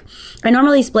had I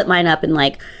normally split mine up in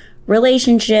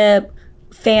relationship,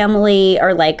 family,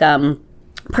 or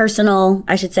personal,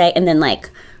 I should say, and then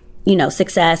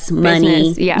success, money.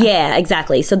 Business, yeah. Yeah,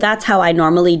 exactly. So that's how I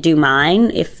normally do mine,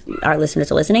 if our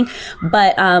listeners are listening.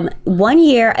 But one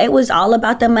year, it was all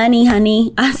about the money,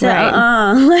 honey. I said,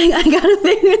 I gotta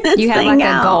figure this thing out. You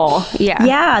had a goal. Yeah.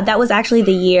 Yeah, that was actually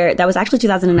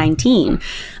 2019.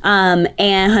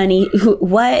 And honey,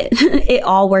 what? It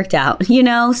all worked out,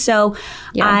 So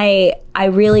I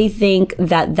really think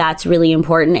that that's really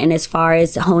important. And as far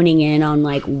as honing in on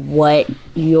what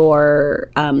your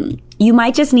you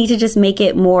might just need to just make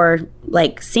it more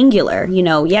singular. We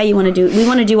want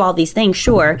to do all these things,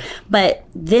 sure. But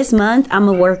this month I'm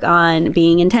gonna work on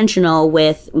being intentional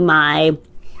with my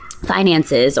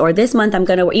finances, or this month I'm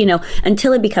gonna,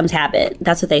 until it becomes habit.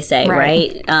 That's what they say,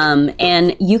 right?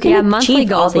 And you can monthly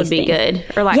goals would be good,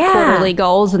 or quarterly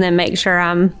goals, and then make sure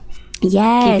I'm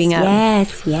keeping up.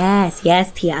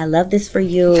 Yes, Tia, I love this for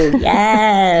you.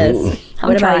 Yes.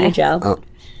 What about you, Joe?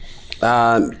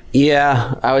 I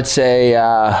would say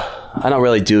I don't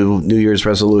really do New Year's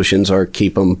resolutions or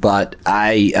keep them, but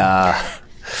I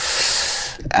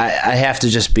have to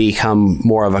just become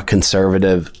more of a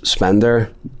conservative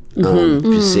spender.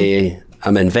 You see,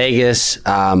 I'm in Vegas.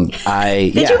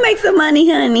 Did you make some money,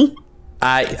 honey?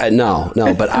 No,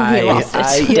 but I'm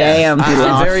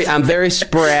very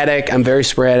sporadic.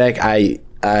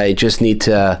 I just need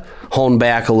to hone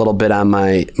back a little bit on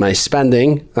my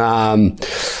spending.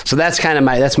 So that's kind of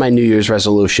that's my New Year's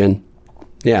resolution.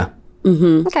 Yeah.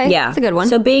 Okay. Yeah. That's a good one.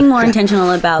 So being more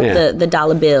intentional about Yeah. the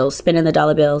dollar bills, spending the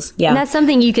dollar bills. Yeah. And that's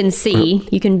something you can see,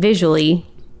 you can visually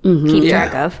keep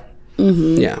track of.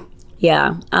 Yeah.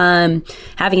 Yeah.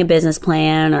 Having a business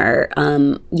plan or,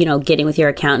 getting with your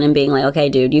accountant and being like, okay,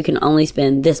 dude, you can only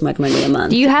spend this much money a month.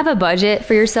 Do you have a budget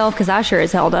for yourself? Because I sure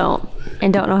as hell don't,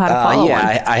 and don't know how to follow one.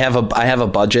 Yeah, I have a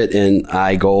budget and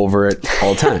I go over it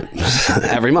all the time,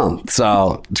 every month.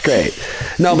 So it's great.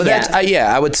 No, but that's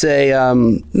I would say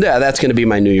that's going to be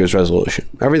my New Year's resolution.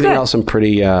 Everything Good. else I'm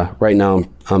pretty right now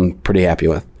I'm pretty happy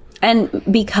with. And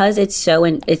because it's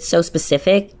so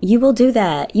specific, you will do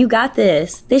that. You got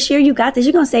this. This year you got this.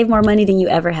 You're going to save more money than you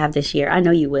ever have this year. I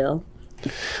know you will.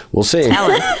 We'll see.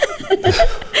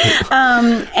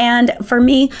 And for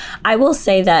me, I will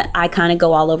say that I kind of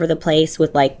go all over the place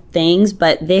with like things,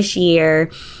 but this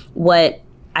year, what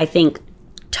I think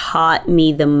taught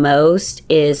me the most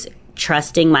is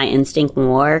trusting my instinct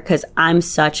more, because I'm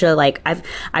such a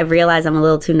I've realized I'm a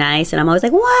little too nice, and I'm always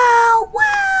like, wow,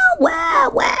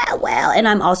 and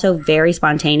I'm also very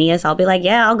spontaneous. I'll be like,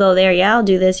 yeah, I'll go there, yeah, I'll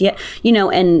do this, yeah,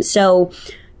 and so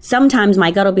sometimes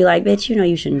my gut will be like, bitch,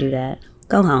 you shouldn't do that.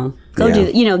 Go home. Go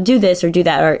do this or do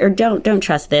that, or don't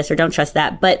trust this or don't trust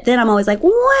that. But then I'm always like,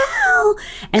 wow.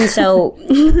 And so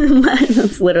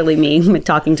that's literally me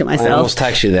talking to myself. I almost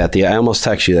texted you that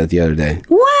the other day.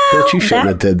 Wow. But you shouldn't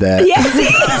have did that. Yeah,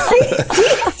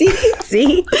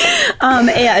 see.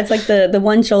 Yeah, it's like the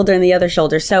one shoulder and the other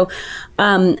shoulder. So,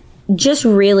 just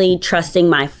really trusting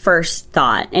my first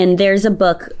thought. And there's a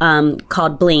book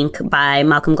called Blink by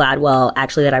Malcolm Gladwell,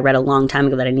 actually, that I read a long time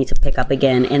ago that I need to pick up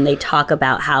again. And they talk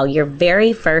about how your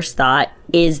very first thought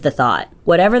is the thought.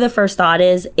 Whatever the first thought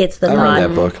is, it's the thought. I read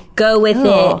that book. Go with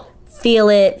it. Feel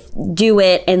it, do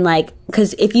it, and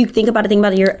because if you think about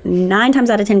it, you're 9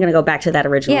 times out of 10 going to go back to that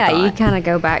original thought. Yeah, you kind of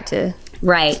go back to...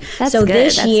 Right. That's so good.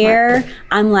 this That's year, smart.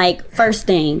 I'm like, first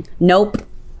thing, nope,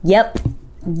 yep,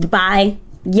 bye,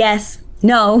 yes,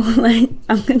 no.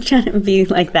 I'm trying to be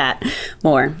like that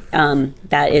more.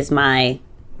 That is my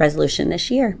resolution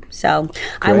this year. So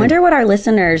I Great. wonder what our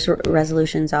listeners'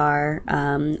 resolutions are.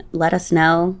 Let us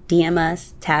know, DM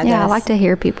us, tag us. Yeah, I like to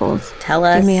hear people's. Tell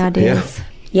us. Give me ideas.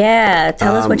 Yeah,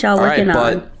 tell us what y'all All working right,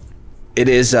 on. but it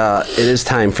is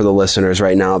time for the listeners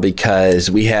right now, because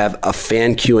we have a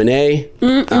fan Q&A.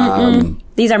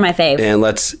 These are my fave. And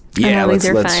These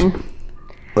are fun.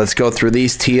 let's go through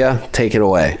these. Tia, take it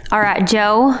away. All right,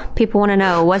 Joe, people want to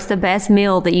know, what's the best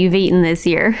meal that you've eaten this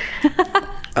year?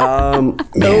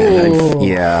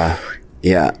 Yeah.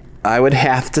 I would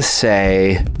have to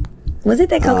say Was it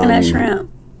that coconut shrimp?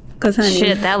 'Cause, honey,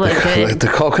 Shit, that was good. the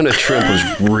coconut shrimp was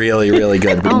really, really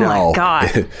good. But Oh no, my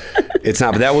God. it's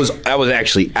not. But that was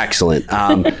actually excellent.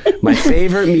 My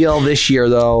favorite meal this year,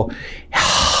 though.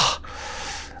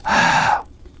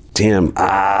 Damn.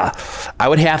 I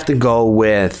would have to go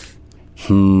with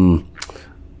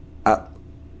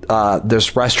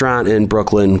this restaurant in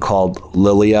Brooklyn called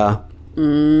Lilia.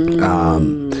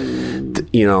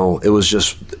 It was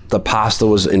just, the pasta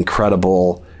was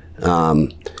incredible.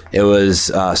 It was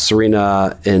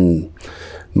Serena and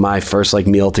my first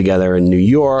meal together in New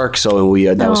York. So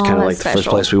that was kind of that's the first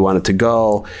special. place we wanted to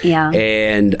go. Yeah.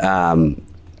 And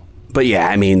but yeah,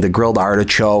 I mean, the grilled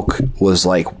artichoke was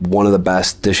one of the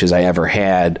best dishes I ever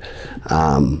had.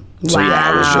 So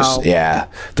yeah, it was just,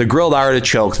 the grilled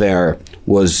artichoke there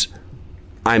was,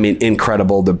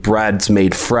 incredible. The bread's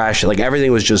made fresh.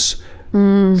 Everything was just,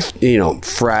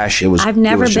 fresh. I've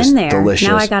never been there. Delicious.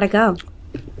 Now I gotta go.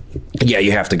 Yeah,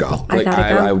 you have to go. I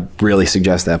gotta go. I really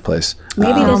suggest that place.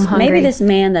 Maybe hungry. this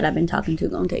man that I've been talking to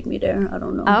gonna take me there. I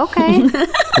don't know. Okay.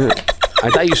 I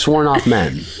thought you sworn off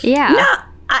men. Yeah.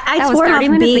 I That was swore 30 off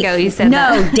minutes being- ago you said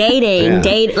no, that. dating, Yeah.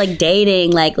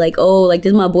 dating, this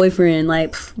is my boyfriend,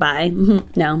 bye.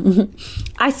 No.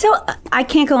 I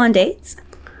can't go on dates.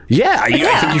 Yeah, I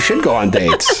think you should go on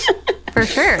dates. For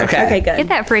sure. Okay, good. Get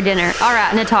that free dinner. All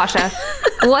right, Natasha,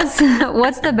 what's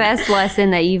the best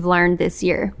lesson that you've learned this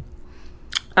year?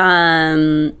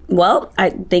 Well,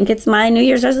 I think it's my New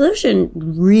Year's resolution.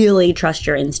 Really trust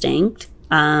your instinct.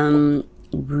 Really,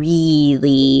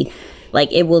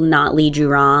 it will not lead you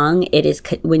wrong. It is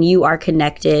when you are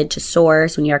connected to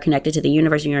source, when you are connected to the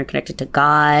universe, when you are connected to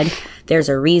God, there's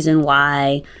a reason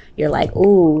why you're like,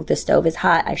 ooh, the stove is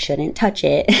hot, I shouldn't touch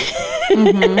it.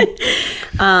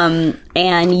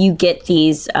 And you get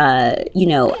these,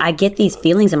 I get these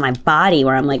feelings in my body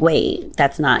where I'm like, wait,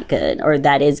 that's not good, or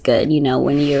that is good,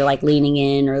 when you're leaning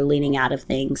in or leaning out of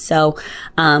things. So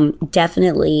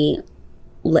definitely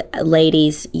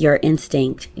ladies, your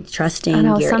instinct, trusting I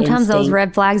know your sometimes instinct. those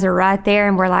red flags are right there,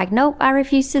 and we're like, nope, I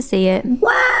refuse to see it.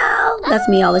 Wow, that's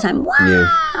me all the time.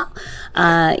 Wow.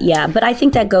 Yeah. But I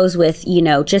think that goes with,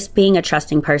 just being a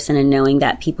trusting person and knowing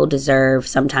that people deserve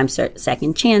sometimes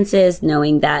second chances,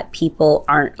 knowing that people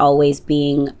aren't always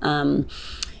being,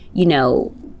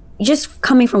 just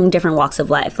coming from different walks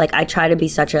of life. Like, I try to be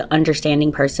such an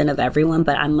understanding person of everyone,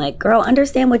 but I'm like, girl,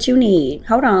 understand what you need.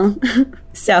 Hold on.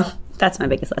 So that's my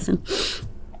biggest lesson.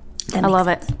 I love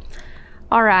it.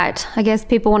 All right. I guess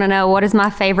people want to know, what is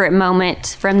my favorite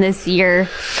moment from this year?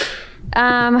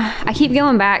 I keep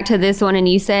going back to this one, and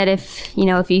you said if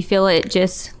you feel it,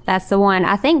 just that's the one.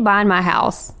 I think buying my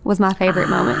house was my favorite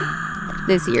moment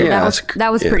this year. Yeah,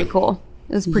 that was pretty cool.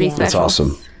 It was pretty special. That's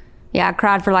awesome. Yeah, I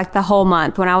cried for like the whole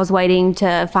month when I was waiting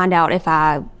to find out if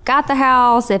I got the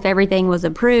house, if everything was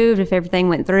approved, if everything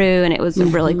went through, and it was a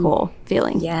really cool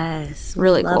feeling. Yes.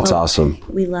 Really cool. That's awesome.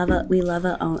 We love a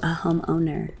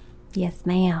homeowner. Yes,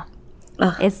 ma'am.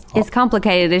 It's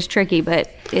complicated, it's tricky,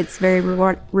 but it's very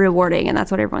rewarding, and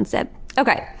that's what everyone said.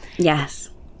 Okay. Yes.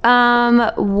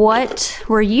 What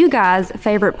were you guys'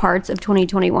 favorite parts of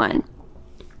 2021?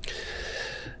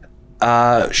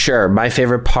 Sure. My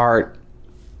favorite part,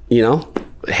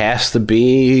 has to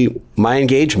be my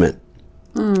engagement.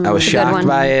 I was shocked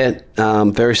by it.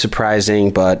 Very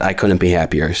surprising, but I couldn't be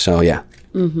happier. So, yeah.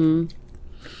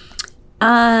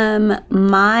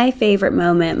 My favorite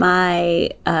moment, my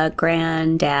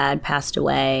granddad passed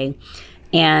away,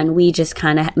 and we just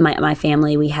kind of, my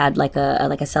family, we had like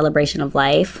a celebration of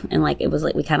life, and like it was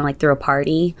like we kind of like threw a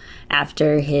party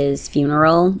after his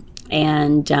funeral,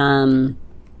 and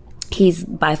he's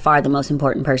by far the most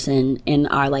important person in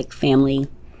our like family,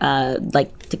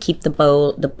 like to keep the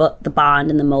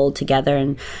bond and the mold together,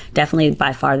 and definitely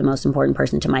by far the most important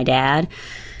person to my dad.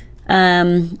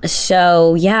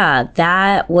 So yeah,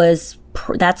 that's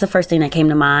the first thing that came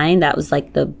to mind. That was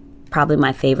like probably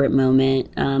my favorite moment.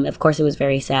 Of course it was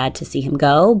very sad to see him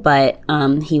go, but,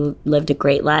 he lived a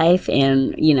great life,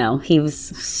 and, he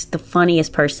was the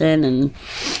funniest person, and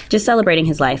just celebrating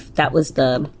his life. That was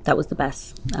the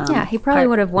best. Yeah, he probably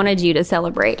would have wanted you to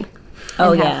celebrate.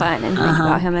 Oh, and yeah. have fun and think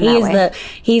about him in that way.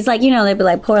 He's like, they'd be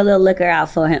like, pour a little liquor out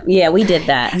for him. Yeah, we did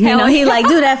that. He like,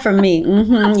 do that for me.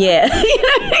 Yeah.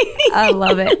 I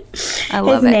love it.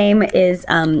 His name is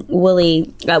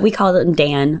Willie. We call him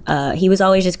Dan. He was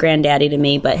always just granddaddy to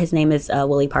me, but his name is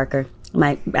Willie Parker.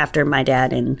 After my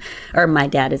dad, or my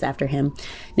dad is after him,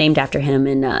 named after him,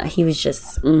 and he was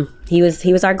just he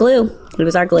was our glue. He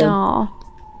was our glue. Aww.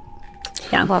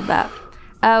 Yeah, I love that.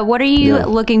 What are you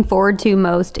looking forward to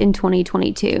most in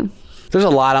 2022? There's a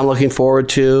lot I'm looking forward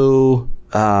to.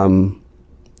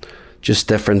 Just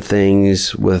different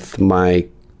things with my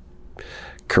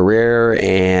career,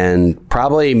 and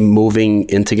probably moving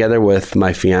in together with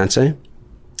my fiance.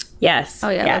 Yes. Oh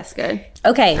yeah, yes. that's good.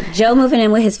 Okay, Joe moving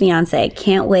in with his fiance.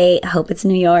 Can't wait. Hope it's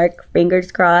New York.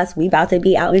 Fingers crossed. We about to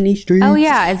be out in these streets. Oh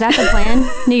yeah, is that the plan?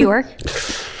 New York?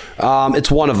 It's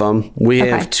one of them. We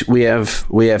have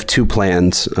two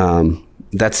plans.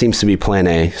 That seems to be plan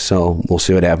A. So we'll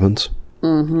see what happens. I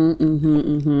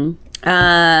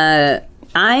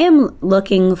am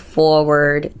looking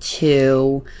forward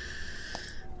to,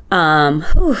 I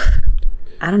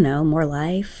don't know, more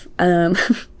life. I'm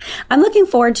looking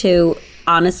forward to,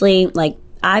 honestly, like,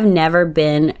 I've never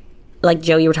been, like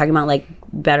Joe, you were talking about, like,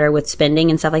 better with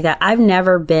spending and stuff like that. I've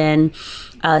never been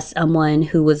someone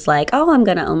who was like, oh, I'm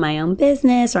going to own my own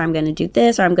business, or I'm going to do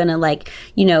this, or I'm going to, like,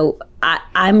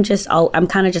 I'm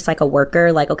kind of just like a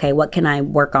worker. Like, okay, what can I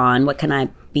work on? What can I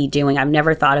be doing? I've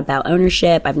never thought about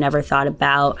ownership. I've never thought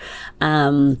about,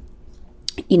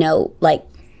 like,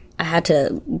 I had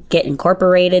to get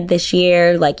incorporated this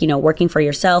year, like, working for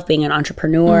yourself, being an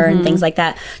entrepreneur and things like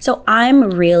that. So I'm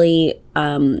really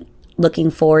looking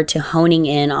forward to honing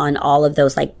in on all of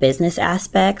those, like, business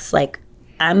aspects. Like,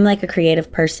 I'm like a creative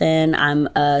person. I'm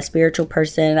a spiritual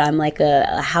person. I'm like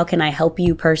a how can I help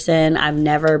you person. I've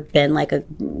never been like a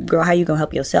girl, how you gonna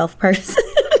help yourself person.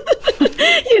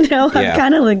 I've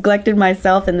kind of neglected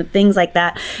myself and the things like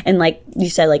that. And like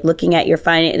you said, like looking at your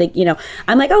finance, like,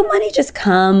 I'm like, oh, money just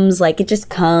comes. Like, it just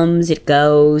comes, it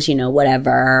goes,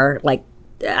 whatever. Like,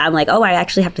 I'm like, oh, I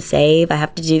actually have to save. I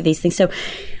have to do these things. So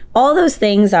all those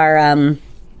things are, I'm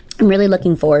really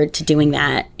looking forward to doing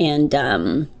that.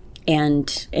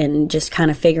 And just kind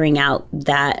of figuring out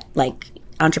that, like,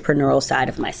 entrepreneurial side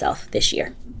of myself this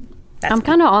year. I'm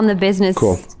kind of on the business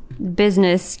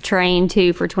train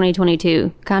too for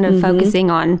 2022, kind of focusing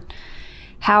on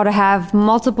how to have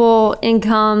multiple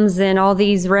incomes and all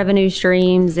these revenue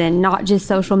streams, and not just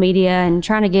social media, and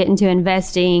trying to get into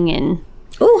investing and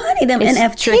Ooh, honey, them It's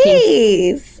NFTs.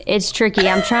 tricky. It's tricky.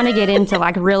 I'm trying to get into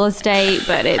like real estate,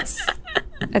 but it's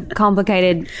a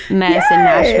complicated mess in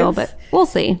Nashville. But we'll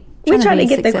see. We're trying be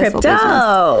to a get the successful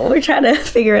crypto. business. We're trying to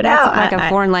figure it out. Like a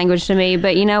foreign language to me,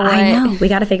 but you know what? I know. We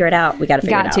got to figure it out. We got to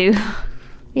figure Got it out. to.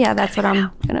 Yeah, that's what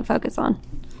I'm going to focus on.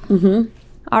 Mm-hmm.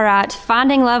 All right.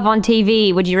 Finding Love on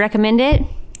TV. Would you recommend it?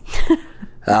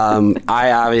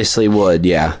 I obviously would,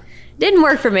 yeah. Didn't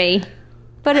work for me,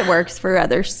 but it works for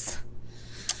others.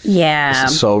 Yeah.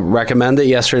 So recommend it,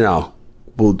 yes or no?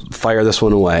 We'll fire this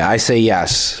one away. I say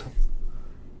yes.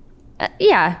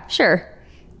 Yeah, sure.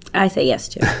 I say yes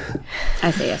to.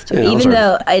 I say yes to. Yeah, Even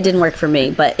though it didn't work for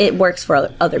me, but it works for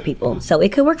other people. So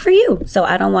it could work for you. So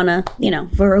I don't want to,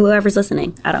 for whoever's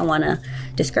listening, I don't want to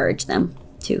discourage them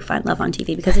to find love on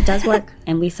TV because it does work.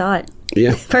 And we saw it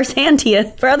Yeah. firsthand, Tia,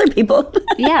 for other people.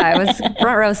 Yeah, it was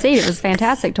front row seat. It was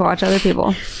fantastic to watch other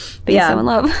people be Yeah. so in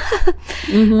love.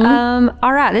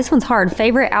 All right, this one's hard.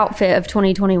 Favorite outfit of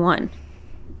 2021?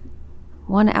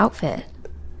 One outfit.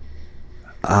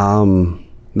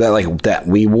 That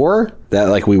we wore? That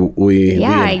like we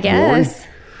Yeah, had I guess.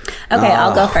 Okay,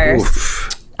 I'll go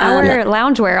first. I wear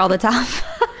loungewear all the time.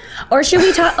 Or should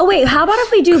we talk? Oh, wait, how about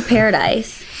if we do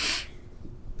Paradise?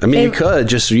 I mean, you could.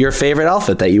 Just your favorite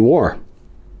outfit that you wore.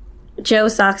 Joe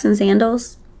socks and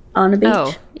sandals on the beach?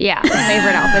 Oh, yeah.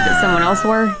 Favorite outfit that someone else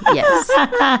wore? Yes.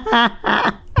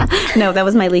 No, that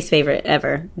was my least favorite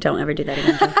ever. Don't ever do that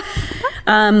again, Joe.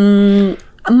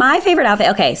 My favorite outfit.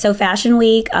 Okay, so Fashion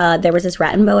Week, there was this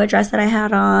rat and boa dress that I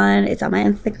had on. It's on my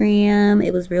Instagram.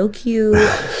 It was real cute.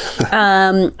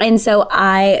 And so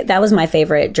that was my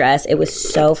favorite dress. It was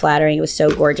so flattering. It was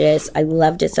so gorgeous. I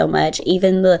loved it so much.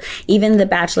 Even the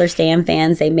Bachelor Stan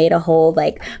fans, they made a whole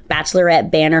like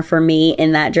Bachelorette banner for me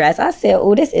in that dress. I said,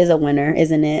 "Oh, this is a winner,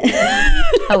 isn't it?"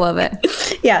 I love it.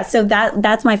 Yeah, so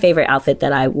that's my favorite outfit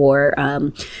that I wore.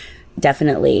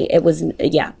 Definitely, it was.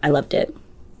 Yeah, I loved it.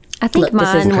 I think Look,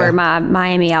 this is- mine were my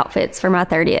Miami outfits for my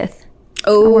 30th.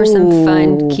 Oh, I wore some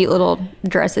fun, cute little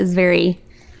dresses, very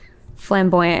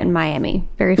flamboyant in Miami.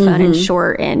 Very fun and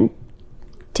short, and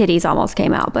titties almost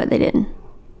came out, but they didn't.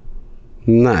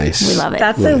 Nice. We love it.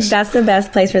 That's the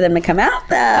best place for them to come out,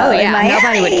 though. oh, in yeah. Miami.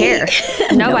 Nobody would care.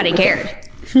 Nobody cared.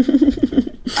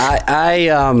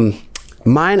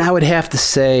 Mine, I would have to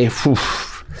say,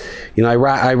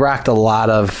 I rocked a lot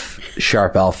of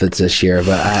sharp outfits this year,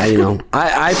 but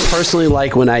I personally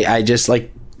like when I just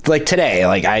like today,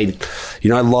 like I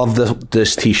love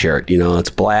this t-shirt, it's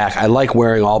black. I like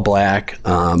wearing all black.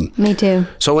 Me too.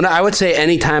 So I would say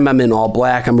anytime I'm in all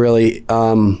black, I'm really,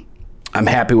 I'm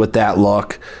happy with that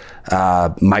look.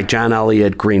 My John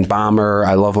Elliott green bomber,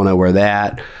 I love when I wear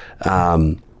that.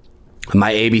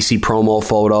 My ABC promo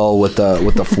photo with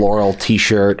the floral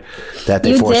T-shirt that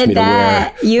they forced me to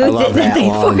wear. You I love did. that They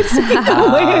one. forced me to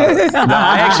wear.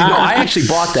 I actually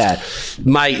bought that.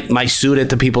 My suit at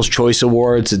the People's Choice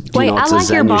Awards. Wait, I it's a like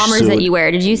your Xenu bombers suit. that you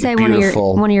wear. Did you say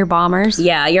Beautiful. one of your bombers?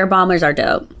 Yeah, your bombers are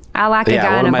dope. I like a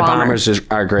guy one in of a my bomber. bombers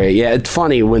are great. Yeah, it's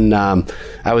funny when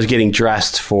I was getting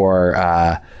dressed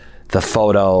for the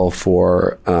photo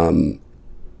for the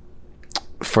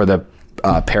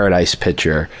Paradise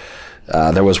picture.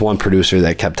 There was one producer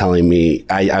that kept telling me,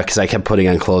 because I kept putting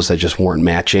on clothes that just weren't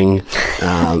matching,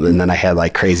 and then I had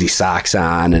like crazy socks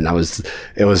on, and it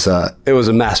was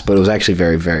a mess, but it was actually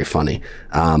very, very funny.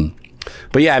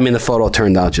 But yeah, I mean, the photo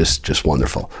turned out just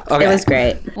wonderful. Okay. It was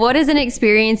great. What is an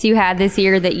experience you had this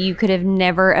year that you could have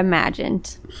never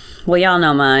imagined? Well, y'all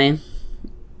know mine.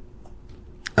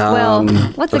 Well,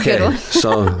 what's a good one?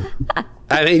 So,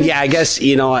 I mean, yeah, I guess,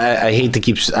 I hate to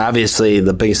keep, obviously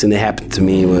the biggest thing that happened to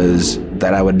me was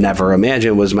that I would never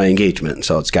imagine was my engagement.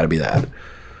 So it's got to be that.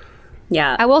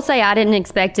 Yeah. I will say I didn't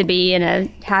expect to be in a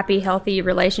happy, healthy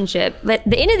relationship. But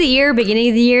the end of the year, beginning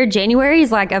of the year, January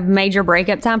is like a major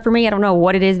breakup time for me. I don't know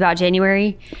what it is about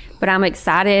January, but I'm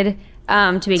excited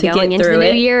to be going get into the through new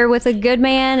it. year with a good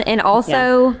man. And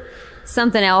also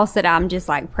something else that I'm just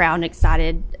like proud and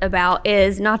excited about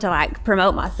is not to like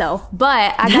promote myself,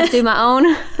 but I got to do my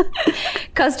own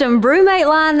custom BrewMate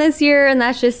line this year. And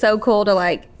that's just so cool to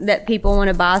like that people want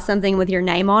to buy something with your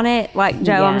name on it. Like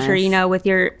Joe, I'm sure Yes. you know with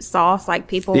your sauce, like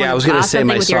people Yeah, I was going going to to say something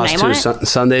my with your sauce name too.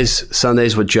 on it.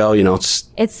 Sundays with Joe,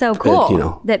 It's so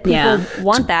cool that people Yeah.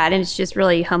 want that, and it's just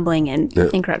really humbling and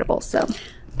incredible. So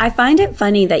I find it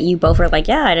funny that you both were like,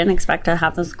 yeah, I didn't expect to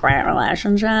have this great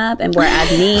relationship. And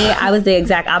whereas me, I was the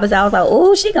exact opposite. I was like,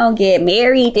 oh, she gonna get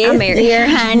married this year,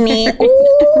 honey.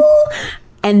 Ooh.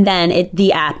 And then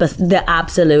the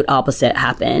absolute opposite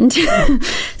happened.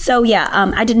 So yeah,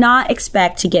 I did not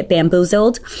expect to get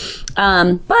bamboozled.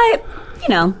 But,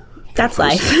 That's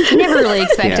life. Never really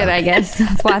expected, I guess.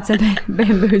 That's why it's a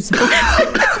bamboozle.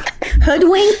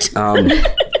 Hoodwinked.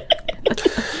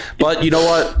 But you know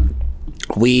what?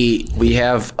 We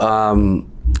have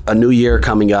a new year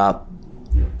coming up.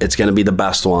 It's going to be the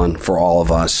best one for all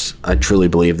of us. I truly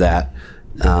believe that.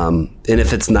 And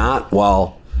if it's not,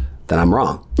 well, then I'm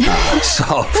wrong.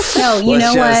 No, you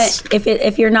know what?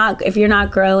 If you're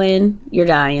not growing, you're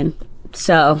dying.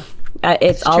 So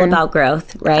it's all about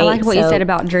growth, right? I like what you said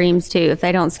about dreams too. If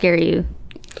they don't scare you,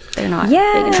 they're not.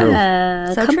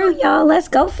 Yeah, so come true. on, y'all. Let's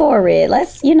go for it.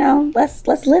 Let's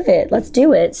live it. Let's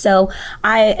do it. So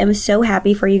I am so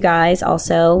happy for you guys.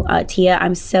 Also, Tia,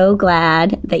 I'm so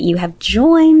glad that you have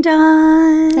joined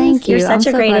us. Thank you. You're such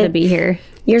I'm a great glad to be here.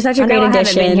 You're such a great addition. I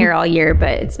haven't been here all year,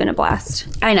 but it's been a blast.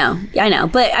 I know.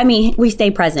 But I mean, we stay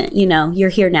present. You know, you're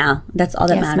here now. That's all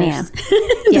that Yes, matters. ma'am.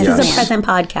 This Yes, is a ma'am. present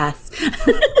podcast.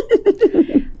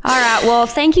 All right. Well,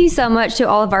 thank you so much to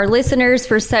all of our listeners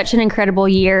for such an incredible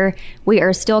year. We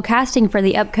are still casting for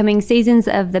the upcoming seasons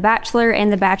of The Bachelor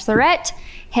and The Bachelorette.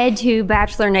 Head to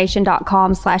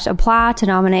bachelornation.com/apply to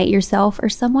nominate yourself or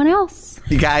someone else.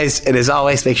 You guys, and as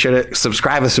always, make sure to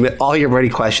subscribe and submit all your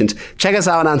burning questions. Check us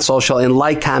out on social and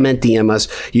like, comment, DM us.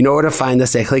 You know where to find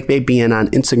us at ClickbaitBN on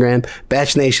Instagram,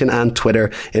 Bachelor Nation on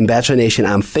Twitter, and Bachelor Nation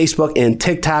on Facebook and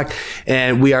TikTok.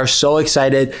 And we are so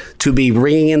excited to be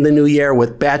bringing in the new year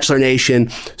with Bachelor Nation.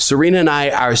 Serena and I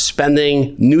are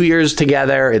spending New Year's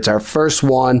together. It's our first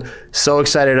one. So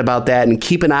excited about that. And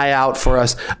keep an eye out for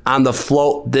us on the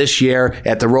float this year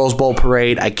at the Rose Bowl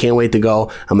Parade. I can't wait to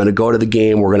go. I'm going to go to the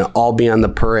game. We're going to all be on the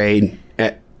parade,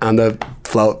 on the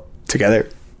float together.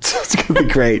 So it's going to be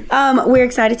great. We're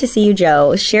excited to see you,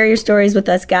 Joe. Share your stories with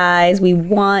us, guys. We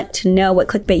want to know what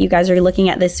clickbait you guys are looking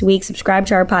at this week. Subscribe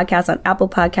to our podcast on Apple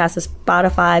Podcasts,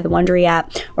 Spotify, the Wondery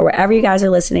app, or wherever you guys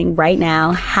are listening right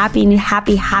now. Happy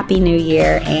New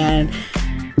Year. And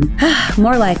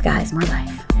more life, guys. More life.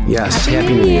 Yes.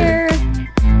 Happy New Year.